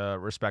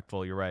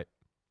respectful. You're right.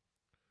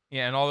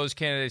 Yeah, and all those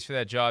candidates for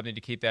that job need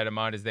to keep that in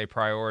mind as they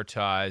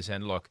prioritize.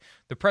 And look,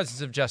 the presence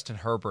of Justin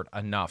Herbert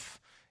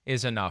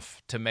is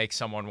enough to make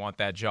someone want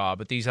that job.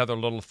 But these other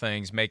little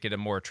things make it a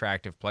more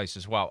attractive place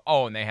as well.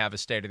 Oh, and they have a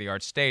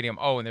state-of-the-art stadium.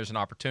 Oh, and there's an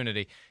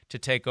opportunity to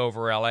take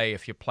over L.A.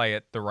 if you play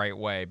it the right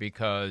way,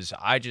 because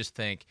I just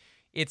think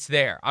it's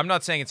there. I'm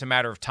not saying it's a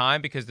matter of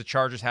time, because the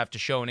Chargers have to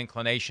show an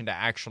inclination to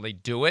actually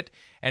do it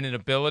and an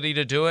ability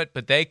to do it,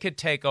 but they could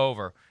take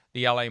over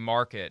the L.A.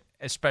 market,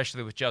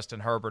 especially with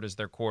Justin Herbert as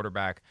their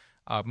quarterback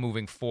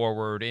moving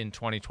forward in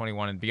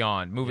 2021 and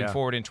beyond. Moving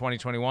forward in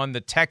 2021, the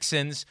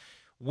Texans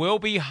will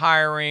be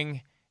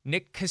hiring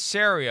Nick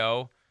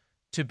Caserio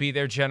to be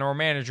their general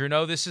manager.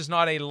 No, this is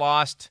not a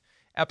lost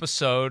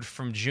episode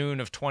from June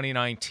of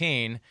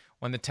 2019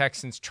 when the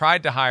Texans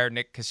tried to hire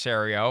Nick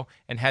Caserio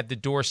and had the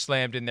door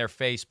slammed in their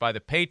face by the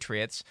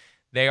Patriots.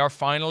 They are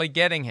finally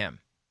getting him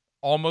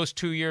almost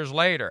 2 years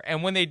later.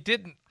 And when they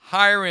didn't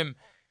hire him,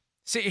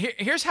 see,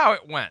 here's how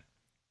it went.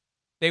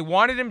 They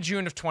wanted him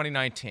June of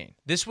 2019.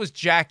 This was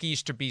Jack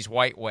Easterby's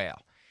white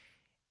whale.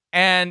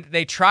 And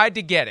they tried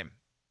to get him.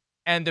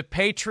 And the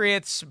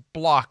Patriots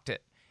blocked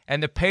it.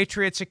 And the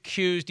Patriots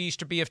accused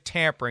Easterby of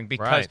tampering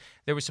because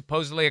there was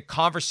supposedly a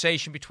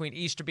conversation between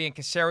Easterby and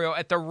Caserio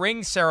at the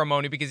ring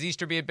ceremony because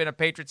Easterby had been a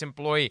Patriots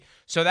employee.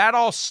 So that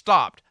all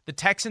stopped. The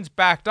Texans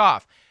backed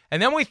off.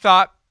 And then we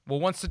thought,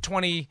 well, once the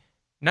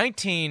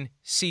 2019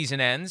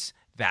 season ends,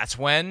 that's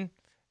when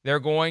they're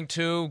going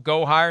to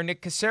go hire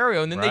Nick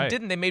Caserio. And then they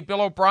didn't. They made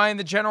Bill O'Brien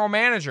the general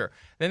manager.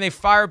 Then they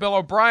fire Bill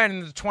O'Brien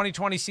and the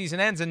 2020 season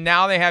ends, and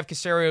now they have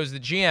Caserio as the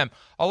GM.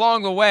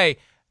 Along the way,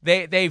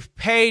 they've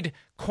paid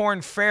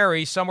Korn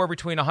Ferry somewhere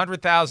between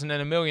 $100,000 and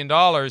 $1 million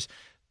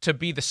to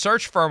be the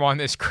search firm on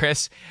this,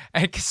 Chris,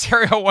 and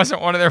Caserio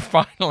wasn't one of their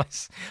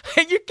finalists.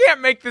 You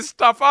can't make this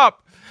stuff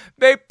up.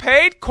 They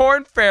paid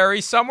Korn Ferry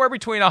somewhere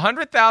between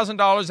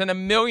 $100,000 and $1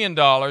 million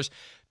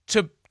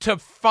to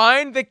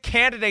find the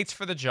candidates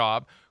for the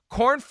job.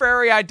 Korn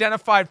Ferry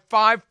identified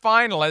 5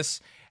 finalists,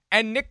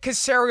 and Nick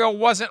Caserio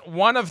wasn't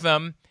one of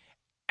them.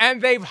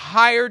 And they've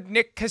hired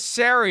Nick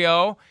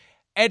Caserio,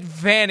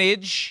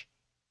 advantage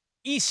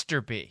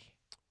Easterby.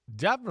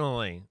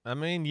 Definitely. I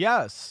mean,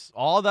 yes,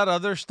 all that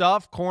other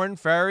stuff, Korn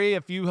Ferry, a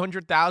few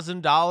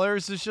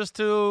 $100,000 is just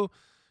to,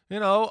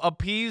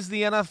 appease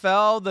the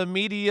NFL, the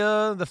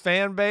media, the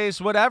fan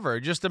base, whatever,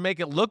 just to make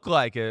it look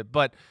like it.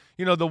 But,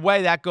 the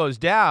way that goes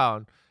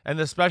down, and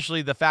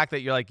especially the fact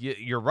that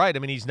you're right. I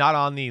mean, he's not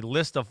on the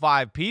list of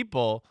 5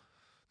 people.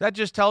 That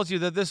just tells you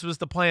that this was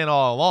the plan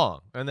all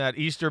along, and that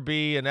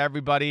Easterby and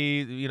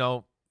everybody,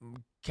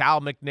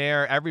 Cal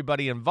McNair,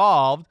 everybody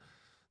involved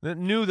that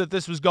knew that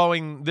this was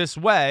going this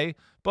way,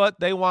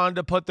 but they wanted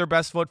to put their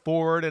best foot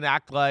forward and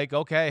act like,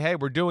 okay, hey,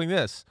 we're doing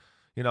this.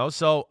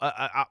 So,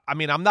 I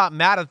mean, I'm not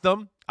mad at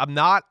them.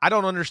 I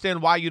don't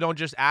understand why you don't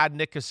just add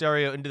Nick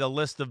Caserio into the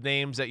list of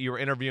names that you were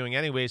interviewing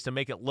anyways to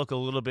make it look a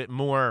little bit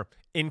more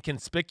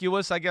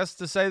inconspicuous, I guess,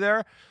 to say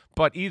there.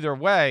 But either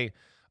way,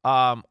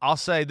 I'll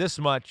say this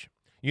much.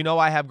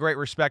 I have great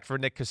respect for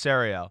Nick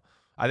Caserio.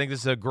 I think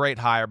this is a great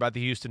hire by the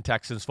Houston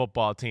Texans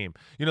football team.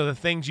 The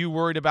things you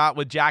worried about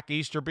with Jack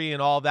Easterby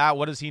and all that,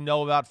 what does he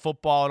know about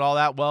football and all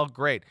that? Well,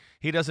 great.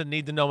 He doesn't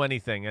need to know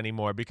anything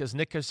anymore because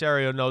Nick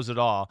Caserio knows it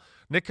all.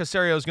 Nick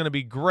Caserio is going to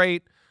be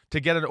great to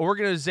get an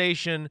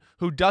organization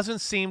who doesn't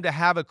seem to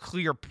have a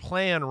clear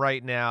plan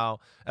right now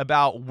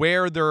about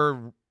where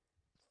their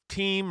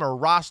team or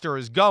roster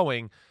is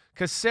going.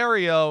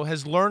 Caserio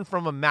has learned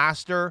from a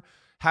master,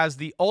 has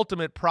the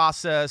ultimate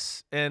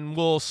process, and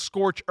will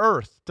scorch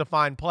earth to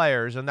find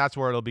players, and that's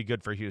where it'll be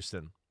good for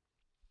Houston.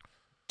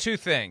 2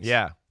 things.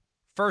 Yeah.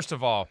 First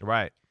of all,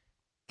 right,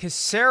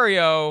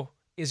 Caserio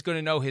is going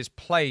to know his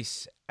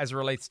place as it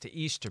relates to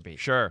Easterby.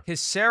 Sure.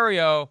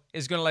 Caserio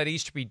is going to let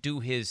Easterby do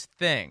his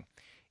thing.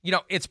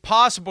 It's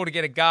possible to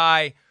get a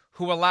guy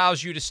who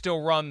allows you to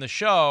still run the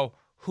show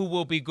who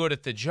will be good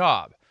at the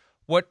job.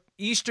 What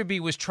Easterby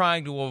was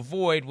trying to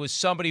avoid was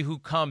somebody who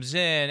comes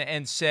in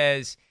and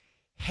says,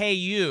 hey,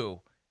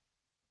 you,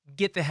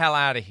 get the hell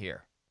out of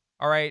here.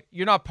 All right?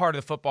 You're not part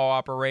of the football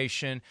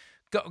operation.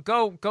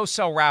 Go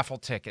sell raffle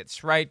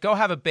tickets, right? Go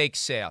have a bake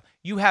sale.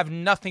 You have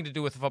nothing to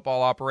do with the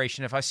football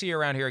operation. If I see you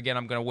around here again,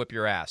 I'm going to whip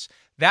your ass.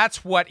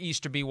 That's what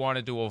Easterby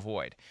wanted to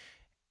avoid.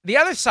 The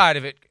other side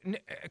of it,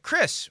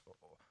 Chris,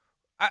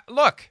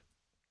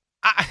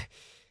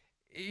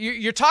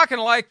 you're talking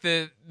like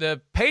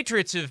the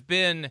Patriots have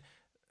been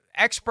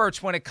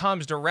experts when it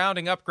comes to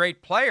rounding up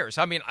great players.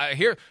 I mean,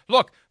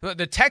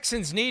 the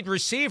Texans need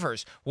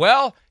receivers.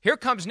 Well, here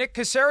comes Nick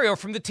Caserio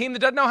from the team that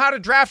doesn't know how to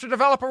draft or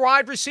develop a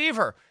wide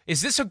receiver.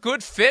 Is this a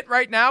good fit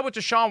right now with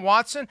Deshaun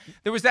Watson?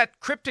 There was that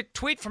cryptic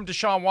tweet from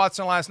Deshaun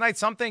Watson last night.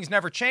 Some things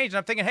never change. And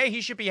I'm thinking, hey,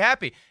 he should be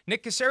happy.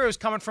 Nick Caserio is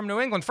coming from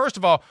New England. First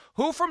of all,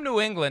 who from New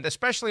England,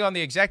 especially on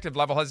the executive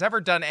level, has ever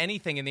done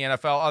anything in the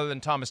NFL other than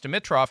Thomas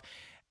Dimitroff?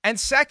 And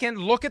second,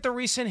 look at the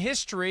recent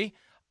history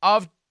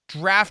of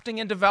drafting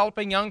and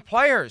developing young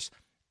players.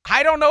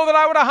 I don't know that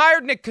I would have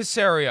hired Nick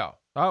Caserio.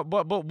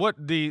 But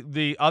what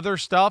the other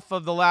stuff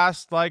of the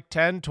last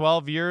 10,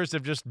 12 years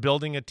of just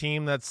building a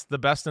team that's the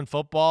best in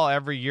football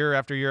every year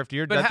after year after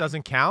year, that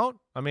doesn't count?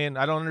 I mean,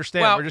 I don't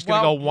understand. We're just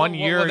going to go one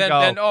year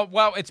and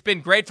go. It's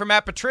been great for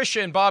Matt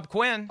Patricia and Bob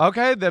Quinn.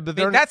 Okay,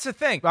 that's the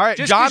thing. All right,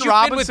 just John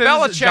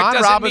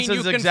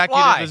Robinson's executive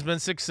has been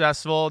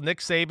successful. Nick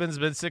Saban's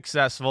been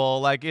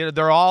successful.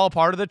 They're all a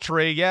part of the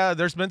tree. Yeah,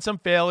 there's been some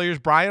failures.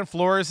 Brian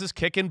Flores is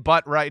kicking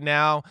butt right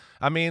now.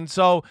 I mean,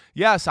 so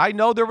yes, I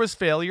know there was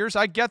failures.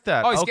 I get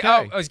that.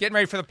 He's getting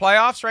ready for the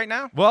playoffs right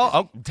now?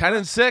 Well,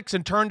 10-6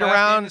 and turned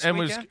around and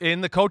was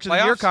in the Coach of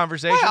the Year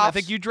conversation. Playoffs. I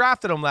think you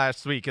drafted him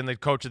last week in the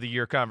Coach of the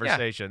Year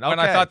conversation. Yeah, when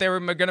I thought they were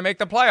going to make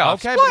the playoffs.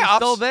 Okay, but he's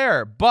still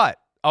there. But,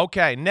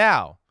 okay,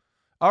 now,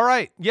 all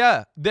right,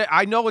 yeah,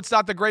 I know it's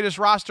not the greatest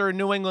roster in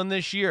New England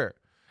this year.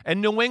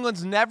 And New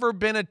England's never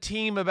been a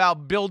team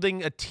about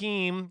building a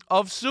team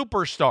of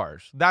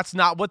superstars. That's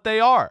not what they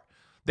are.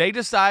 They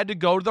decided to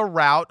go the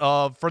route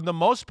of, for the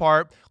most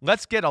part,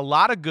 let's get a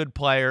lot of good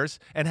players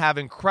and have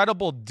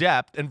incredible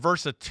depth and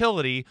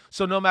versatility.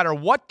 So no matter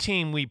what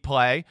team we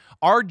play,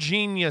 our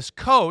genius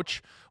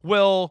coach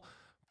will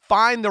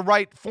find the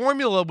right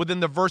formula within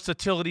the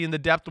versatility and the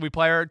depth that we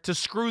play to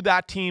screw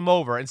that team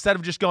over instead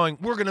of just going,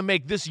 we're going to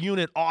make this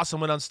unit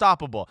awesome and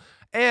unstoppable.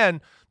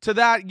 And to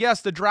that,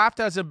 yes, the draft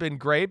hasn't been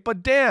great,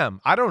 but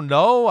damn, I don't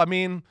know. I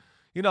mean,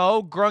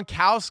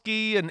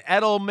 Gronkowski and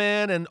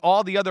Edelman and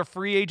all the other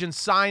free agent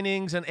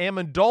signings and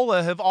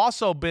Amendola have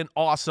also been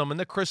awesome, and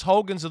the Chris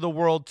Hogans of the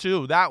world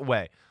too, that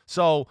way.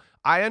 So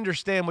I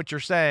understand what you're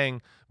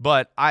saying,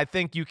 but I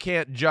think you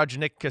can't judge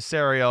Nick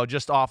Caserio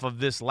just off of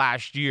this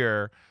last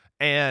year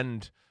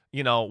and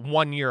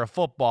 1 year of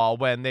football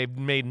when they've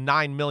made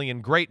 9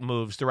 million great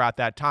moves throughout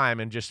that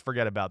time and just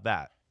forget about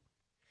that.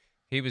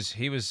 He was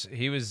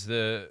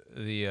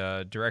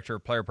the director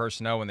of player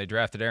personnel when they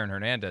drafted Aaron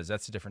Hernandez.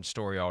 That's a different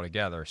story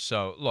altogether.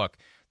 So look,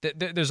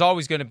 there's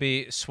always going to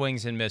be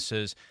swings and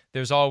misses.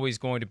 There's always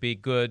going to be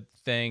good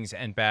things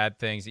and bad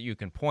things that you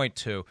can point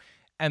to.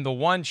 And the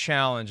one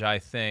challenge, I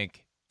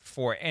think,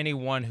 for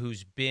anyone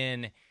who's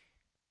been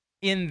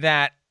in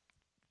that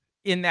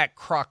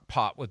crock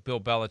pot with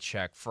Bill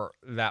Belichick for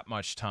that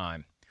much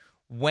time,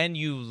 when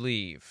you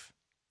leave,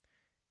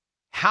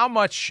 how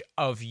much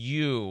of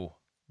you,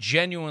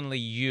 genuinely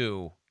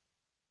you,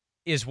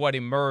 is what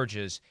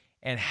emerges,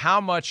 and how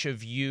much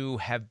of you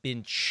have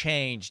been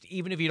changed,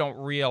 even if you don't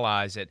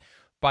realize it,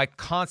 by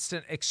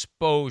constant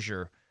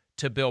exposure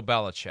to Bill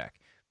Belichick.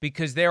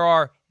 Because there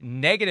are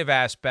negative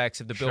aspects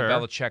of the Bill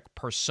Belichick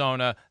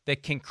persona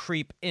that can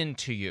creep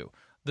into you.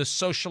 The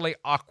socially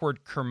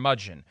awkward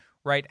curmudgeon,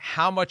 right?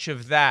 How much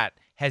of that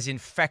has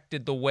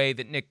infected the way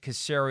that Nick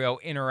Caserio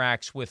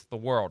interacts with the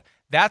world?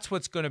 That's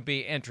what's going to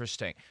be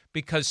interesting,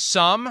 because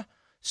some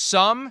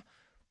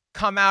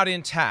come out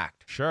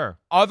intact. Sure.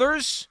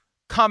 Others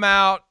come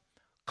out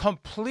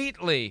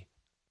completely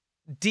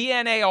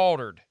DNA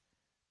altered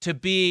to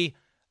be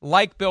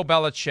like Bill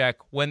Belichick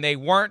when they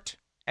weren't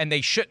and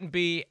they shouldn't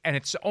be, and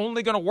it's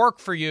only going to work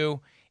for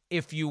you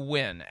if you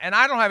win. And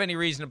I don't have any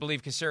reason to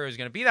believe Caserio is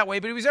going to be that way,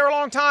 but he was there a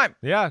long time.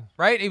 Yeah.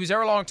 Right? He was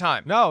there a long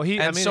time. No,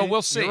 so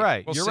we'll see. You're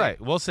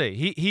right. We'll see.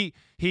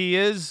 He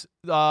is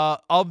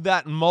of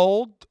that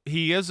mold.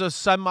 He is a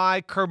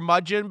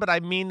semi-curmudgeon, but I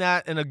mean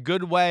that in a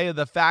good way, of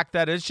the fact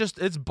that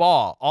it's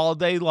ball all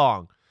day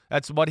long.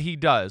 That's what he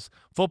does.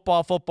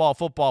 Football, football,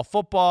 football,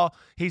 football.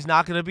 He's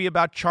not going to be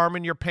about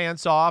charming your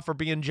pants off or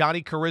being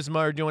Johnny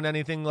Charisma or doing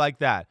anything like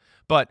that.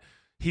 But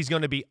he's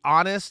going to be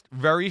honest,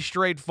 very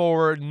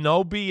straightforward,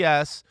 no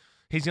BS.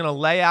 He's going to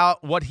lay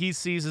out what he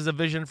sees as a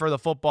vision for the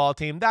football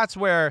team. That's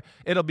where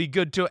it'll be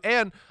good too.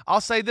 And I'll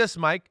say this,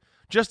 Mike,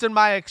 just in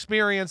my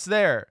experience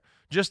there,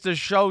 just to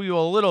show you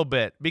a little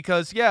bit,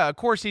 because, yeah, of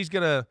course he's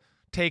going to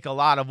take a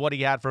lot of what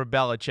he had for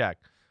Belichick.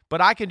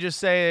 But I can just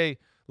say,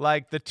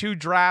 like, the 2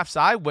 drafts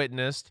I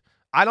witnessed,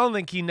 I don't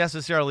think he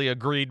necessarily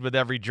agreed with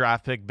every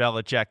draft pick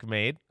Belichick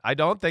made. I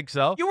don't think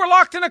so. You were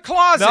locked in a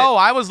closet. No,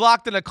 I was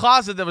locked in a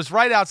closet that was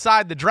right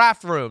outside the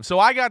draft room. So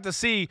I got to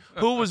see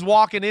who was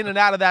walking in and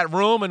out of that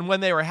room and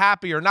when they were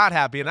happy or not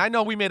happy. And I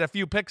know we made a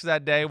few picks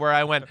that day where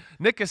I went,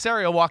 Nick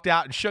Caserio walked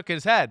out and shook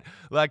his head.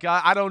 Like,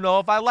 I don't know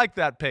if I like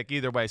that pick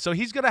either way. So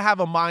he's going to have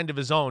a mind of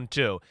his own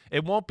too.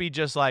 It won't be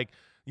just like,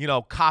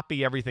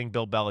 copy everything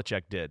Bill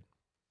Belichick did.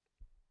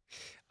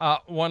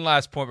 One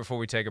last point before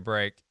we take a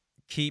break.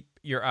 Keep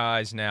your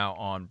eyes now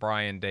on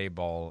Brian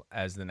Daboll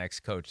as the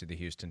next coach of the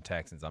Houston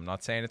Texans. I'm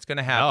not saying it's going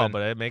to happen. No,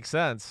 but it makes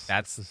sense.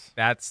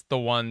 That's the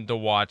one to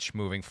watch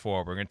moving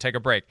forward. We're going to take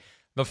a break.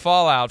 The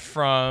fallout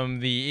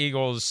from the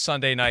Eagles'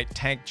 Sunday night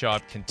tank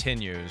job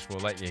continues. We'll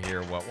let you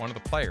hear what one of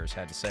the players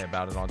had to say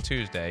about it on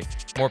Tuesday.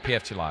 More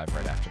PFT Live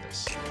right after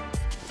this.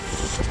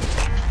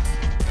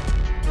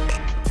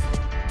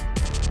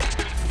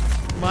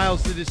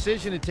 Miles, the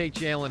decision to take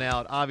Jalen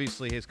out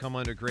obviously has come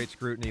under great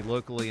scrutiny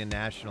locally and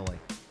nationally.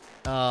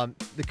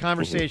 The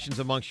conversations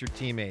amongst your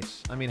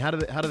teammates. I mean, how do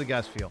the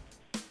guys feel?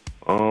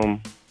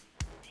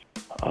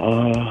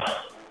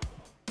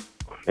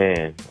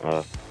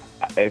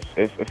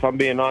 If I'm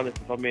being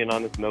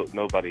honest,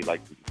 nobody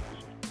likes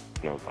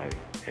nobody,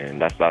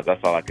 and that's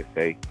all I can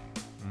say,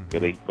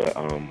 really. But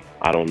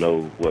I don't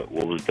know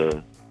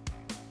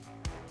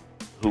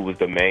who was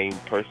the main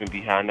person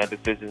behind that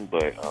decision.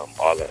 But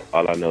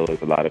all I know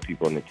is a lot of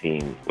people on the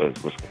team was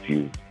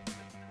confused.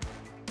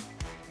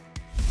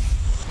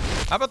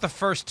 How about the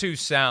first 2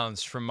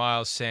 sounds from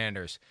Miles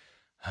Sanders?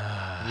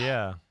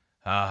 Yeah.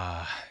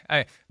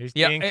 He's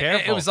being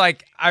careful. It was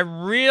like, I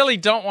really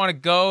don't want to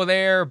go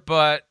there,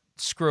 but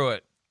screw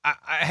it.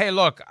 Hey,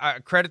 look,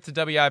 credit to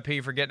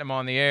WIP for getting him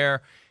on the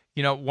air.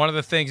 One of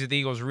the things that the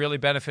Eagles really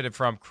benefited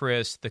from,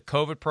 Chris, the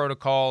COVID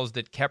protocols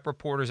that kept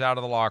reporters out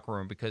of the locker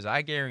room, because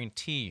I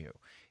guarantee you,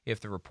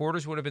 if the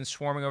reporters would have been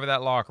swarming over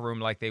that locker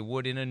room like they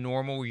would in a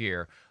normal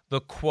year,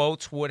 the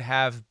quotes would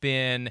have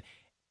been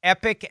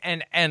epic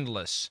and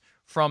endless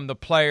from the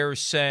players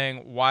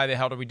saying, why the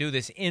hell do we do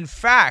this? In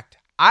fact,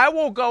 I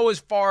will go as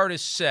far to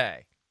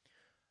say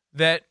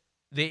that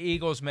the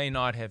Eagles may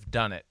not have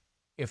done it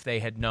if they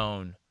had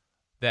known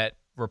that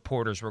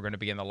reporters were going to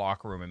be in the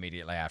locker room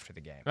immediately after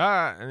the game.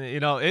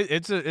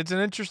 It's an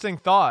interesting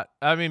thought.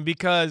 I mean,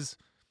 because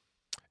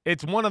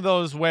it's one of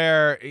those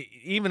where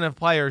even if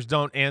players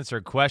don't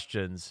answer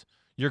questions,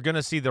 you're going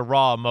to see the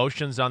raw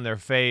emotions on their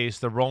face,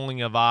 the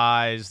rolling of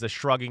eyes, the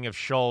shrugging of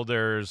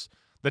shoulders,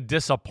 the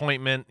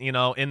disappointment,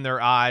 in their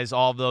eyes,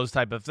 all those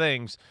type of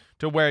things,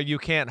 to where you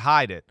can't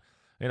hide it.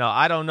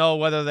 I don't know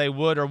whether they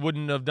would or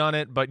wouldn't have done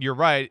it, but you're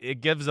right.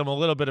 It gives them a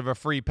little bit of a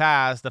free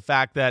pass, the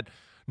fact that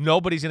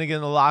nobody's going to get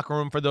in the locker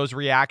room for those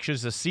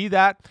reactions to see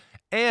that.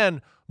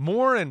 And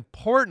more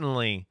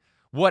importantly,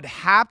 what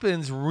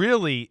happens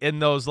really in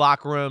those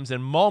locker rooms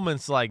and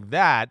moments like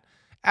that,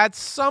 at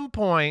some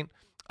point,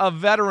 a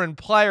veteran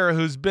player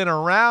who's been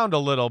around a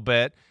little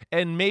bit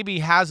and maybe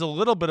has a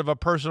little bit of a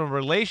personal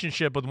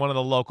relationship with one of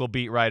the local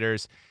beat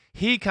writers,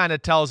 he kind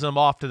of tells them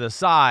off to the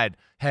side,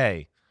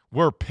 hey,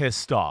 we're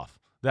pissed off.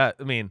 The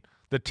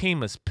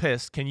team is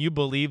pissed. Can you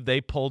believe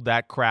they pulled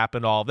that crap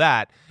and all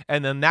that?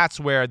 And then that's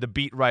where the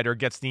beat writer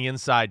gets the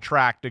inside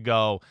track to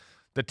go,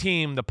 the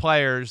team, the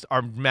players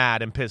are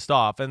mad and pissed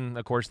off. And,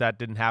 of course, that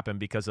didn't happen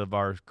because of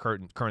our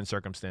current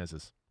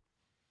circumstances.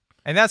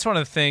 And that's one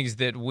of the things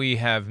that we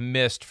have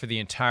missed for the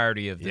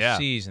entirety of the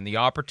season, the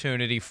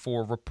opportunity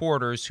for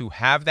reporters who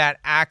have that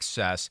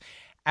access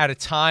at a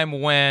time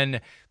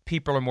when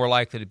people are more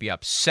likely to be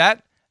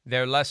upset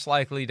They're less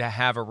likely to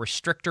have a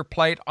restrictor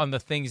plate on the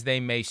things they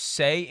may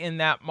say in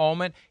that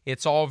moment.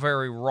 It's all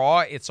very raw.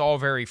 It's all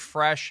very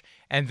fresh.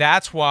 And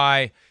that's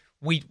why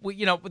we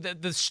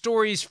the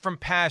stories from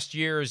past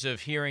years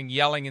of hearing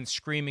yelling and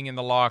screaming in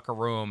the locker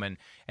room,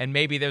 and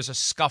maybe there's a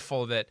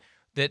scuffle that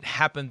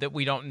happened that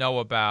we don't know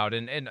about.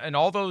 And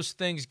all those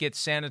things get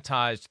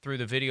sanitized through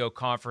the video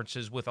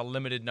conferences with a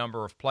limited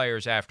number of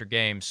players after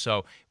games. So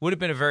it would have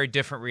been a very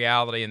different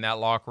reality in that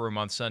locker room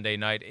on Sunday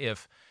night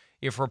if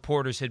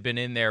reporters had been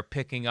in there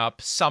picking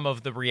up some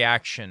of the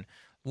reaction.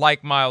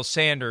 Like Miles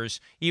Sanders,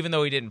 even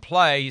though he didn't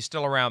play, he's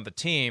still around the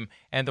team.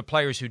 And the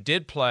players who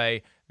did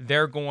play,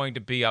 they're going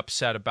to be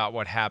upset about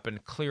what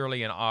happened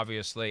clearly and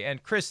obviously.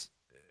 And Chris,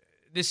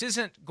 this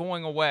isn't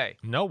going away.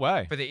 No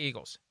way. For the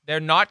Eagles. They're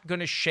not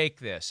going to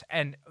shake this.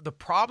 And the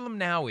problem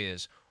now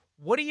is,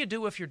 what do you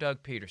do if you're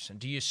Doug Peterson?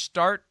 Do you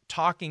start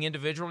talking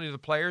individually to the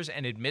players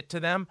and admit to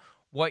them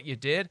what you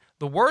did?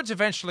 The word's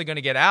eventually going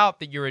to get out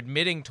that you're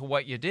admitting to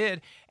what you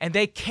did, and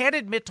they can't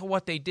admit to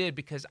what they did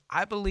because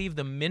I believe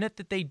the minute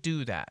that they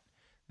do that,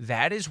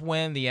 that is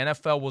when the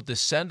NFL will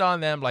descend on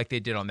them like they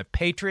did on the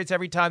Patriots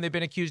every time they've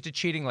been accused of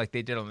cheating, like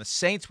they did on the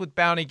Saints with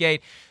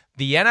Bountygate.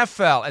 The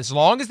NFL, as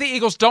long as the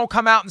Eagles don't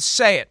come out and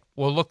say it,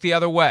 will look the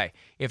other way.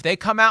 If they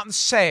come out and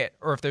say it,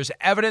 or if there's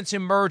evidence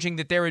emerging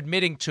that they're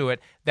admitting to it,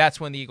 that's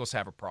when the Eagles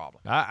have a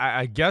problem.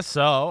 I guess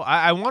so.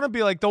 I want to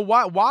be like,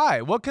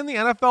 why? What can the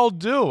NFL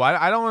do?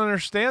 I don't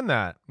understand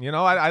that.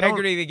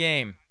 Integrity of the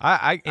game.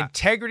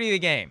 Integrity of the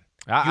game.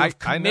 You have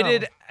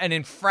committed an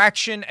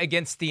infraction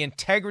against the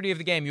integrity of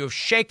the game. You have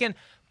shaken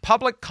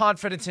public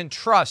confidence and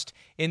trust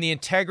in the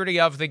integrity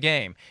of the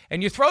game.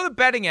 And you throw the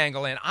betting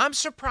angle in. I'm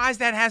surprised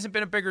that hasn't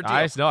been a bigger deal.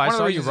 I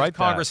saw you right.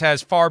 Congress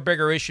has far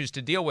bigger issues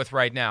to deal with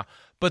right now.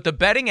 But the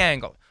betting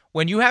angle,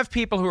 when you have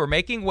people who are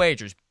making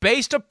wagers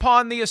based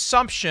upon the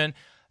assumption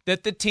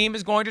that the team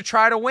is going to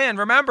try to win.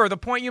 Remember the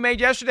point you made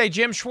yesterday,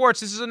 Jim Schwartz,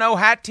 this is a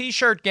no-hat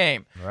T-shirt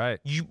game. Right.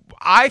 You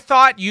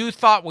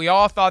thought, we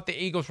all thought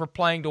the Eagles were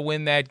playing to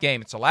win that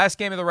game. It's the last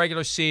game of the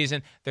regular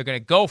season. They're going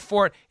to go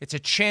for it. It's a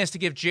chance to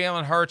give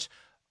Jalen Hurts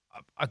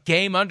a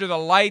game under the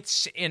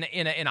lights in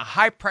a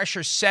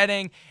high-pressure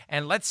setting,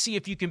 and let's see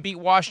if you can beat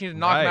Washington and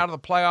knock them out of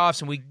the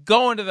playoffs, and we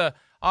go into the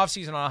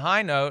offseason on a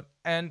high note,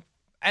 and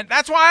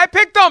that's why I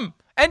picked them,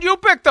 and you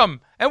picked them,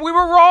 and we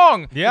were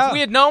wrong. Yeah. If we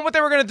had known what they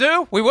were going to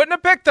do, we wouldn't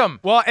have picked them.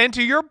 Well, and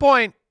to your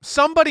point,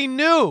 somebody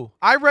knew.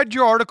 I read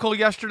your article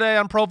yesterday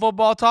on Pro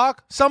Football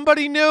Talk.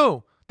 Somebody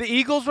knew. The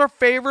Eagles were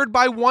favored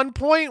by 1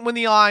 point when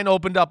the line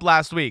opened up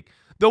last week.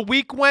 The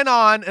week went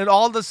on, and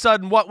all of a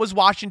sudden, what was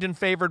Washington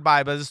favored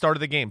by the start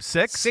of the game?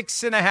 6?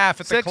 6.5 at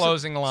the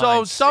closing line.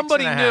 So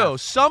somebody knew.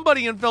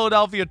 Somebody in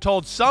Philadelphia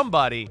told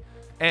somebody,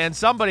 and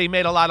somebody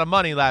made a lot of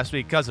money last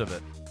week because of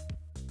it.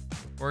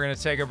 We're going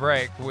to take a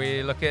break.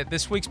 We look at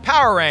this week's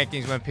power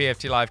rankings when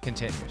PFT Live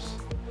continues.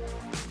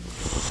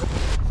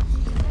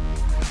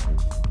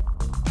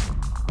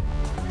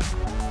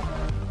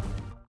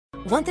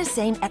 Want the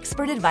same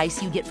expert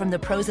advice you get from the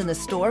pros in the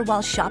store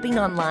while shopping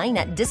online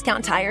at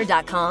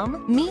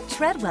DiscountTire.com? Meet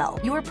Treadwell,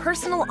 your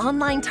personal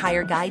online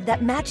tire guide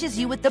that matches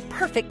you with the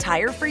perfect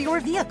tire for your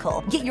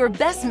vehicle. Get your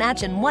best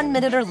match in 1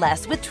 minute or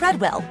less with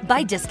Treadwell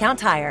by Discount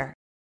Tire.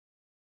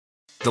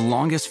 The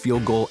longest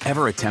field goal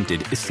ever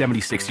attempted is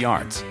 76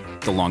 yards.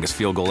 The longest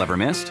field goal ever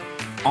missed?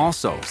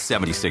 Also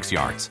 76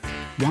 yards.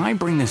 Why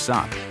bring this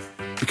up?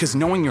 Because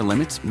knowing your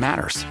limits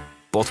matters,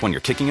 both when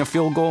you're kicking a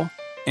field goal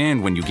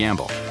and when you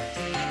gamble.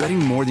 Betting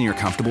more than you're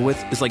comfortable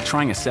with is like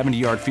trying a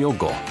 70-yard field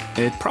goal.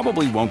 It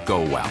probably won't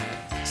go well.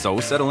 So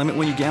set a limit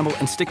when you gamble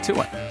and stick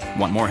to it.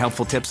 Want more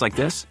helpful tips like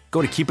this?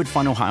 Go to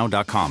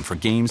keepitfunohio.com for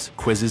games,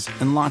 quizzes,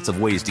 and lots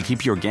of ways to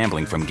keep your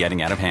gambling from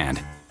getting out of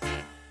hand.